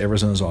versus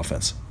Arizona's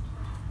offense.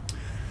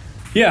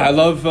 Yeah, I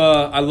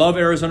love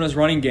Arizona's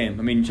running game.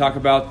 I mean, you talk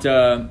about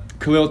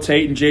Khalil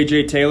Tate and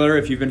J.J. Taylor.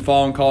 If you've been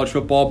following college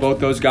football, both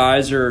those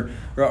guys are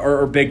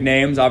big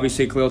names.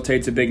 Obviously, Khalil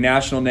Tate's a big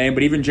national name,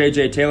 but even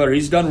J.J. Taylor,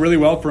 he's done really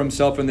well for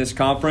himself in this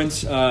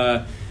conference.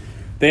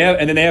 They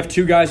have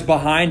 2 guys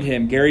behind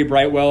him, Gary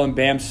Brightwell and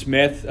Bam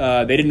Smith.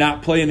 They did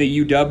not play in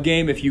the UW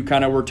game, if you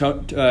kind of were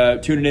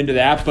tuning into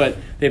that, but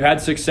they've had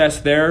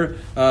success there.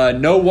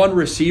 No one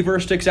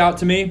receiver sticks out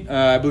to me.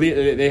 I believe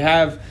they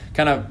have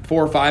kind of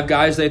 4 or 5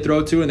 guys they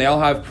throw to, and they all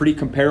have pretty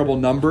comparable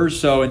numbers.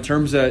 So in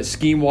terms of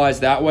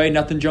scheme-wise that way,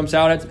 nothing jumps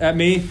out at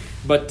me.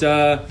 But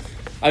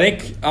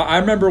I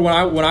remember when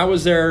I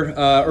was there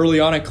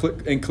early on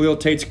in Khalil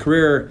Tate's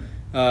career,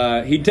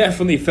 he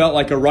definitely felt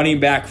like a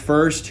running back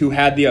first who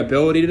had the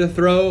ability to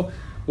throw.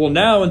 Well,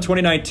 now in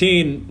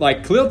 2019,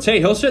 like Khalil Tate,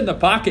 he'll sit in the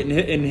pocket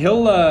and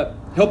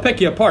he'll pick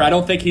you apart. I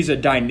don't think he's a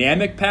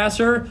dynamic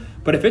passer,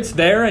 but if it's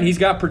there and he's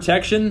got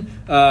protection,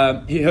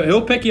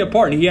 he'll pick you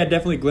apart. And he had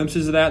definitely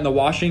glimpses of that in the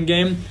Washington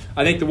game.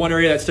 I think the one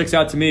area that sticks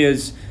out to me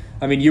is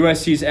I mean,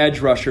 USC's edge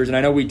rushers, and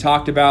I know we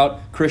talked about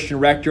Christian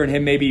Rector and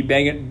him maybe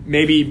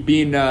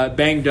being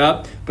banged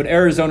up, but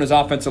Arizona's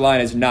offensive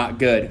line is not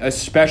good,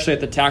 especially at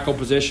the tackle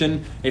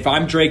position. If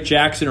I'm Drake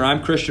Jackson or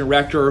I'm Christian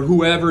Rector or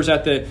whoever's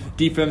at the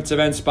defensive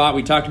end spot,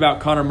 we talked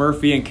about Connor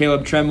Murphy and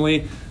Caleb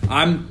Tremblay,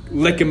 I'm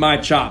licking my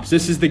chops.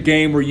 This is the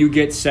game where you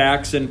get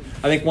sacks, and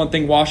I think one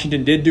thing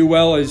Washington did do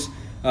well is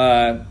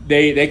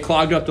they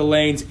clogged up the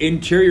lanes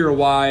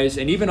interior-wise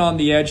and even on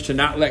the edge to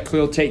not let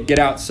Khalil Tate get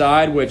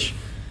outside, which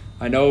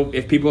I know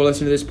if people are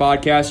listening to this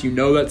podcast, you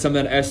know that's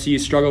something that SC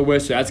has struggled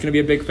with, so that's going to be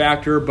a big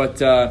factor. But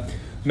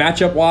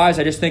matchup-wise,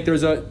 I just think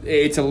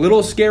it's a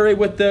little scary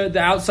with the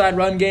outside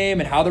run game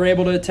and how they're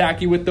able to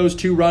attack you with those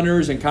two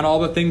runners and kind of all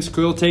the things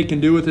Khalil Tate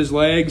can do with his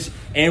legs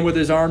and with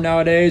his arm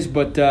nowadays.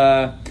 But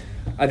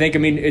I think,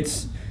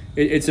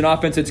 it's an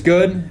offense that's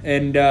good,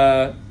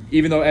 and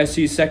even though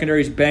SC's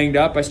secondary is banged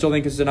up, I still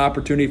think this is an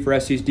opportunity for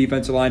SC's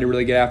defensive line to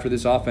really get after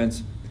this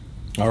offense.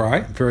 All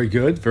right, very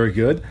good, very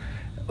good.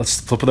 Let's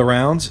flip it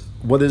around.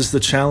 What is the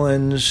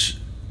challenge,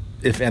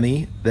 if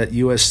any, that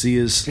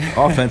USC's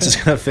offense is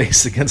going to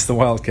face against the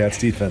Wildcats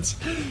defense?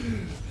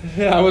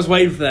 Yeah, I was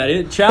waiting for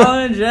that.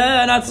 Challenge?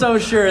 Not so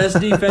sure. This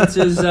defense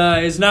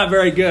is not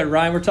very good,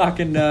 Ryan. We're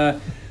talking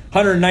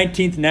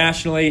 119th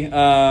nationally.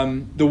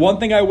 The one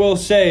thing I will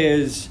say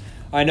is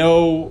I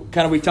know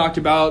kind of we talked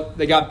about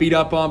they got beat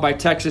up on by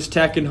Texas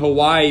Tech and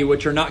Hawaii,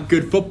 which are not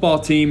good football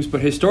teams,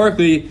 but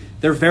historically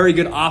they're very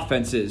good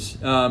offenses.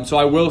 So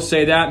I will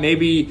say that.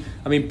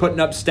 Putting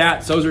up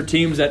stats, those are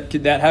teams that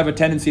have a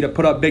tendency to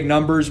put up big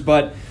numbers.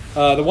 But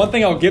the one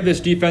thing I'll give this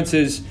defense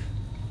is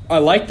I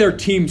like their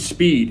team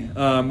speed,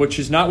 which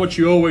is not what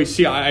you always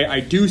see. I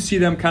do see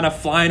them kind of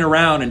flying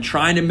around and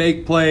trying to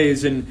make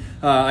plays, and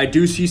I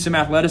do see some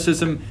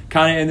athleticism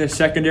kind of in the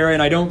secondary,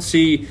 and I don't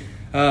see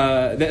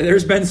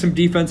there's been some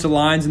defensive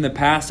lines in the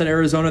past at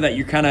Arizona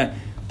that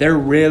they're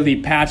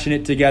really patching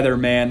it together,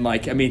 man.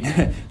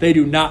 They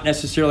do not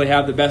necessarily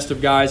have the best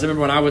of guys. I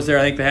remember when I was there,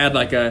 I think they had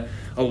like a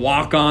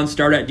walk-on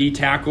start at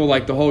D-tackle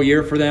like the whole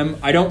year for them.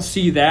 I don't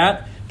see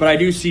that, but I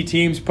do see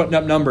teams putting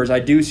up numbers. I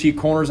do see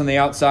corners on the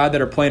outside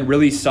that are playing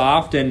really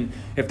soft, and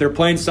if they're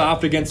playing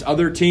soft against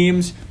other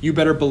teams, you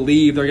better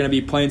believe they're going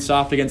to be playing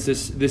soft against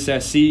this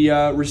SC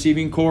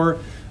receiving core.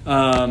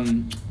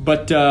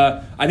 But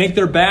I think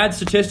they're bad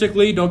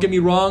statistically, don't get me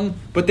wrong,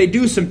 but they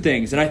do some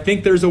things, and I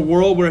think there's a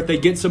world where if they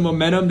get some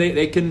momentum,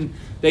 they can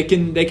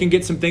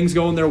get some things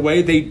going their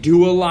way. They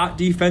do a lot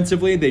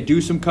defensively. They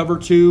do some cover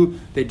two,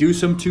 they do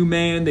some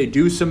two-man, they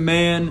do some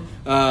man,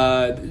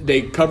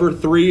 they cover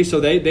three, so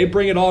they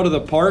bring it all to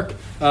the park.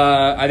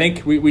 I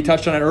think we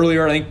touched on it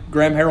earlier. I think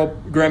Graham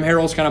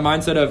Harrell's kind of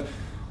mindset of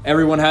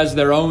everyone has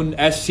their own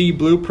SC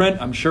blueprint.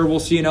 I'm sure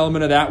we'll see an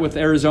element of that with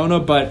Arizona,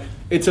 but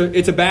it's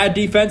a bad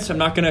defense. I'm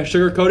not going to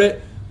sugarcoat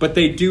it, but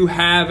they do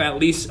have at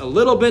least a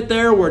little bit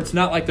there where it's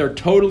not like they're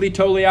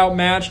totally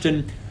outmatched.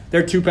 And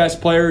their two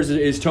best players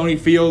is Tony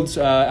Fields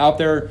out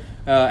there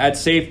at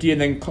safety,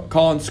 and then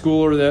Colin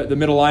Schooler, the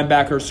middle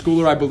linebacker.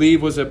 Schooler, I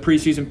believe, was a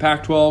preseason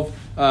Pac-12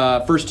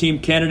 first-team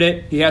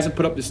candidate. He hasn't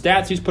put up the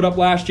stats he's put up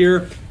last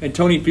year, and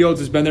Tony Fields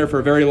has been there for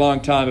a very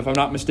long time. If I'm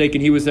not mistaken,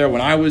 he was there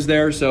when I was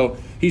there, so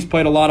he's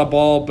played a lot of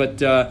ball. But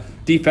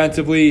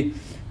defensively,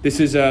 this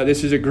is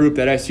a group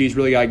that SC's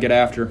really got to get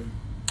after.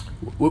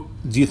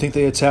 Do you think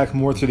they attack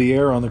more through the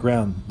air or on the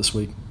ground this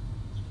week?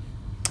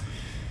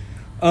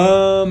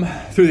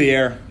 Through the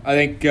air. I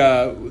think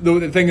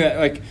the thing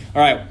that,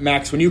 all right,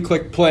 Max, when you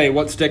click play,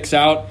 what sticks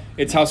out?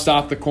 It's how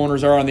soft the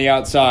corners are on the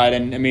outside.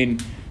 And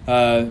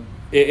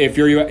if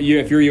you're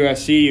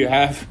USC, you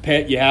have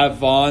Pitt, you have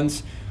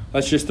Vaughns.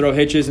 Let's just throw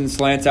hitches and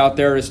slants out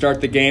there to start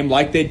the game,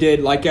 like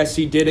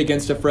SC did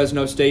against a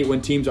Fresno State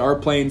when teams are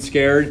playing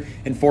scared,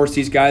 and force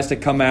these guys to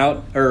come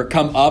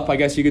up, I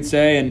guess you could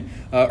say. And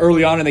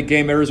early on in the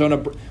game,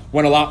 Arizona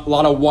went a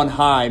lot of one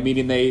high,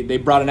 meaning they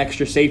brought an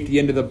extra safety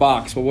into the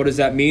box. Well, what does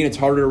that mean? It's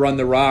harder to run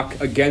the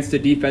rock against a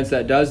defense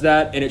that does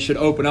that, and it should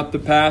open up the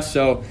pass.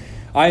 So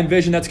I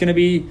envision that's going to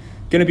be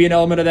an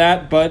element of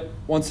that. But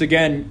once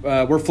again,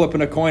 we're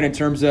flipping a coin in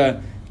terms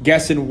of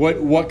guessing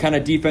what kind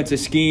of defensive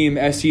scheme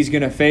SC is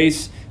going to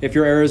face. If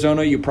you're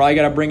Arizona, you probably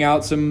got to bring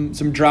out some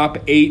drop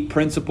 8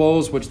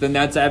 principles, which then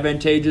that's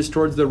advantageous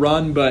towards the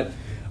run. But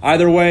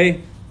either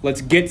way,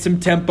 let's get some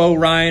tempo,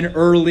 Ryan,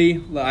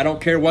 early. I don't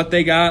care what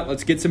they got.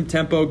 Let's get some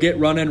tempo, get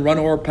running, run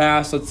or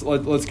pass.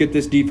 Let's get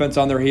this defense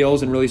on their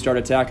heels and really start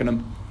attacking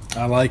them.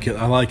 I like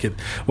it.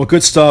 Well,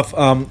 good stuff.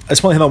 I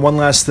just want to hit on one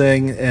last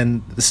thing,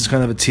 and this is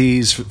kind of a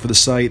tease for the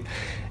site.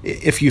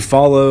 If you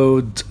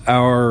followed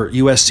our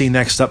USC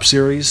Next Up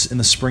series in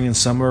the spring and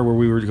summer, where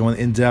we were going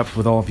in-depth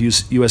with all of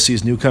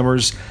USC's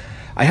newcomers,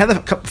 I had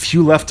a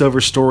few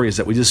leftover stories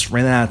that we just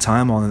ran out of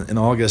time on in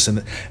August, and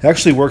it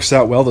actually works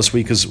out well this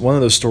week because one of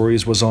those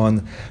stories was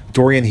on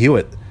Dorian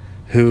Hewitt,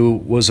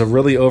 who was a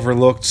really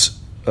overlooked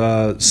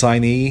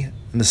signee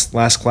in this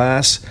last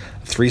class,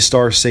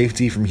 3-star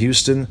safety from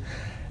Houston.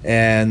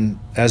 And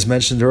as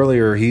mentioned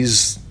earlier,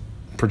 he's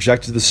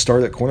projected to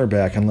start at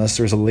cornerback unless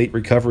there's a late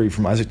recovery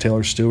from Isaac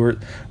Taylor Stewart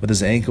with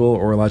his ankle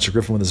or Elijah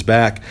Griffin with his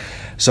back.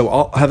 So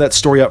I'll have that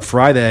story up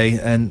Friday,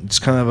 and it's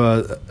kind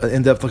of an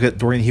in-depth look at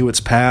Dorian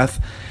Hewitt's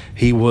path.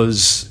 He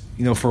was,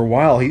 for a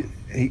while,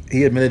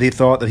 he admitted he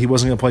thought that he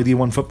wasn't going to play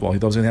D1 football. He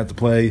thought he was going to have to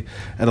play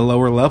at a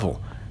lower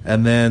level.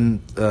 And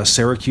then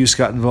Syracuse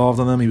got involved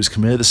on him. He was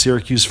committed to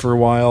Syracuse for a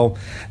while,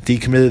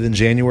 decommitted in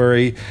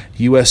January.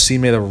 USC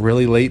made a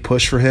really late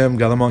push for him,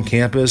 got him on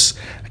campus,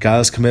 got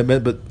his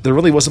commitment, but there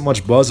really wasn't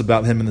much buzz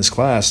about him in this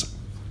class.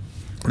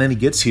 And then he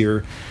gets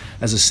here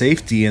as a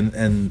safety,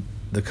 and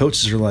the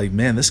coaches are like,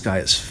 man, this guy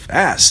is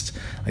fast.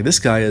 Like, this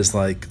guy is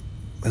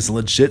has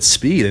legit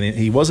speed. And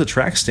he was a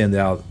track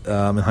standout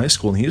in high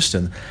school in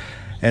Houston.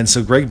 And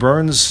so Greg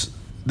Burns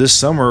this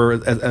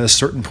summer at a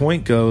certain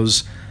point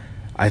goes,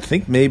 I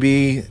think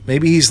maybe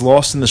he's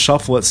lost in the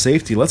shuffle at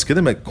safety. Let's get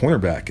him at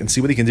cornerback and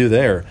see what he can do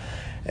there.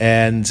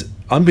 And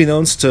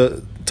unbeknownst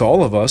to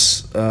all of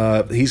us,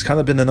 he's kind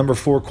of been the number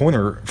 4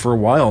 corner for a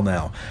while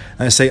now.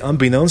 And I say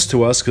unbeknownst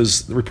to us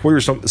because the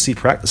reporters don't get to see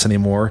practice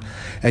anymore.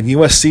 And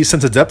USC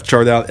sends a depth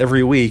chart out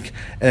every week,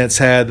 and it's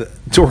had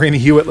Dorian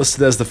Hewitt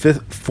listed as the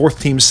fourth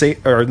team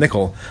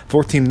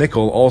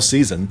nickel all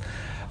season.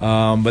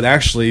 But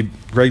actually,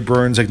 Greg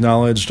Burns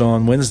acknowledged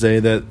on Wednesday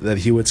that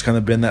Hewitt's kind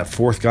of been that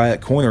 4th guy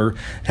at corner.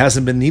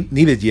 Hasn't been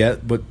needed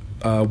yet, but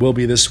will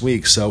be this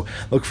week. So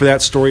look for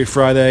that story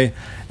Friday,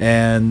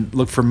 and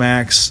look for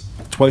Max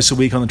twice a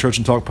week on the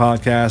Trojan Talk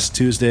podcast,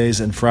 Tuesdays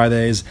and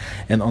Fridays,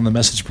 and on the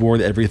message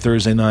board every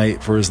Thursday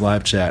night for his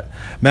live chat.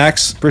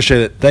 Max,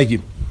 appreciate it. Thank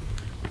you.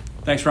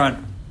 Thanks,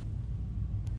 Ron.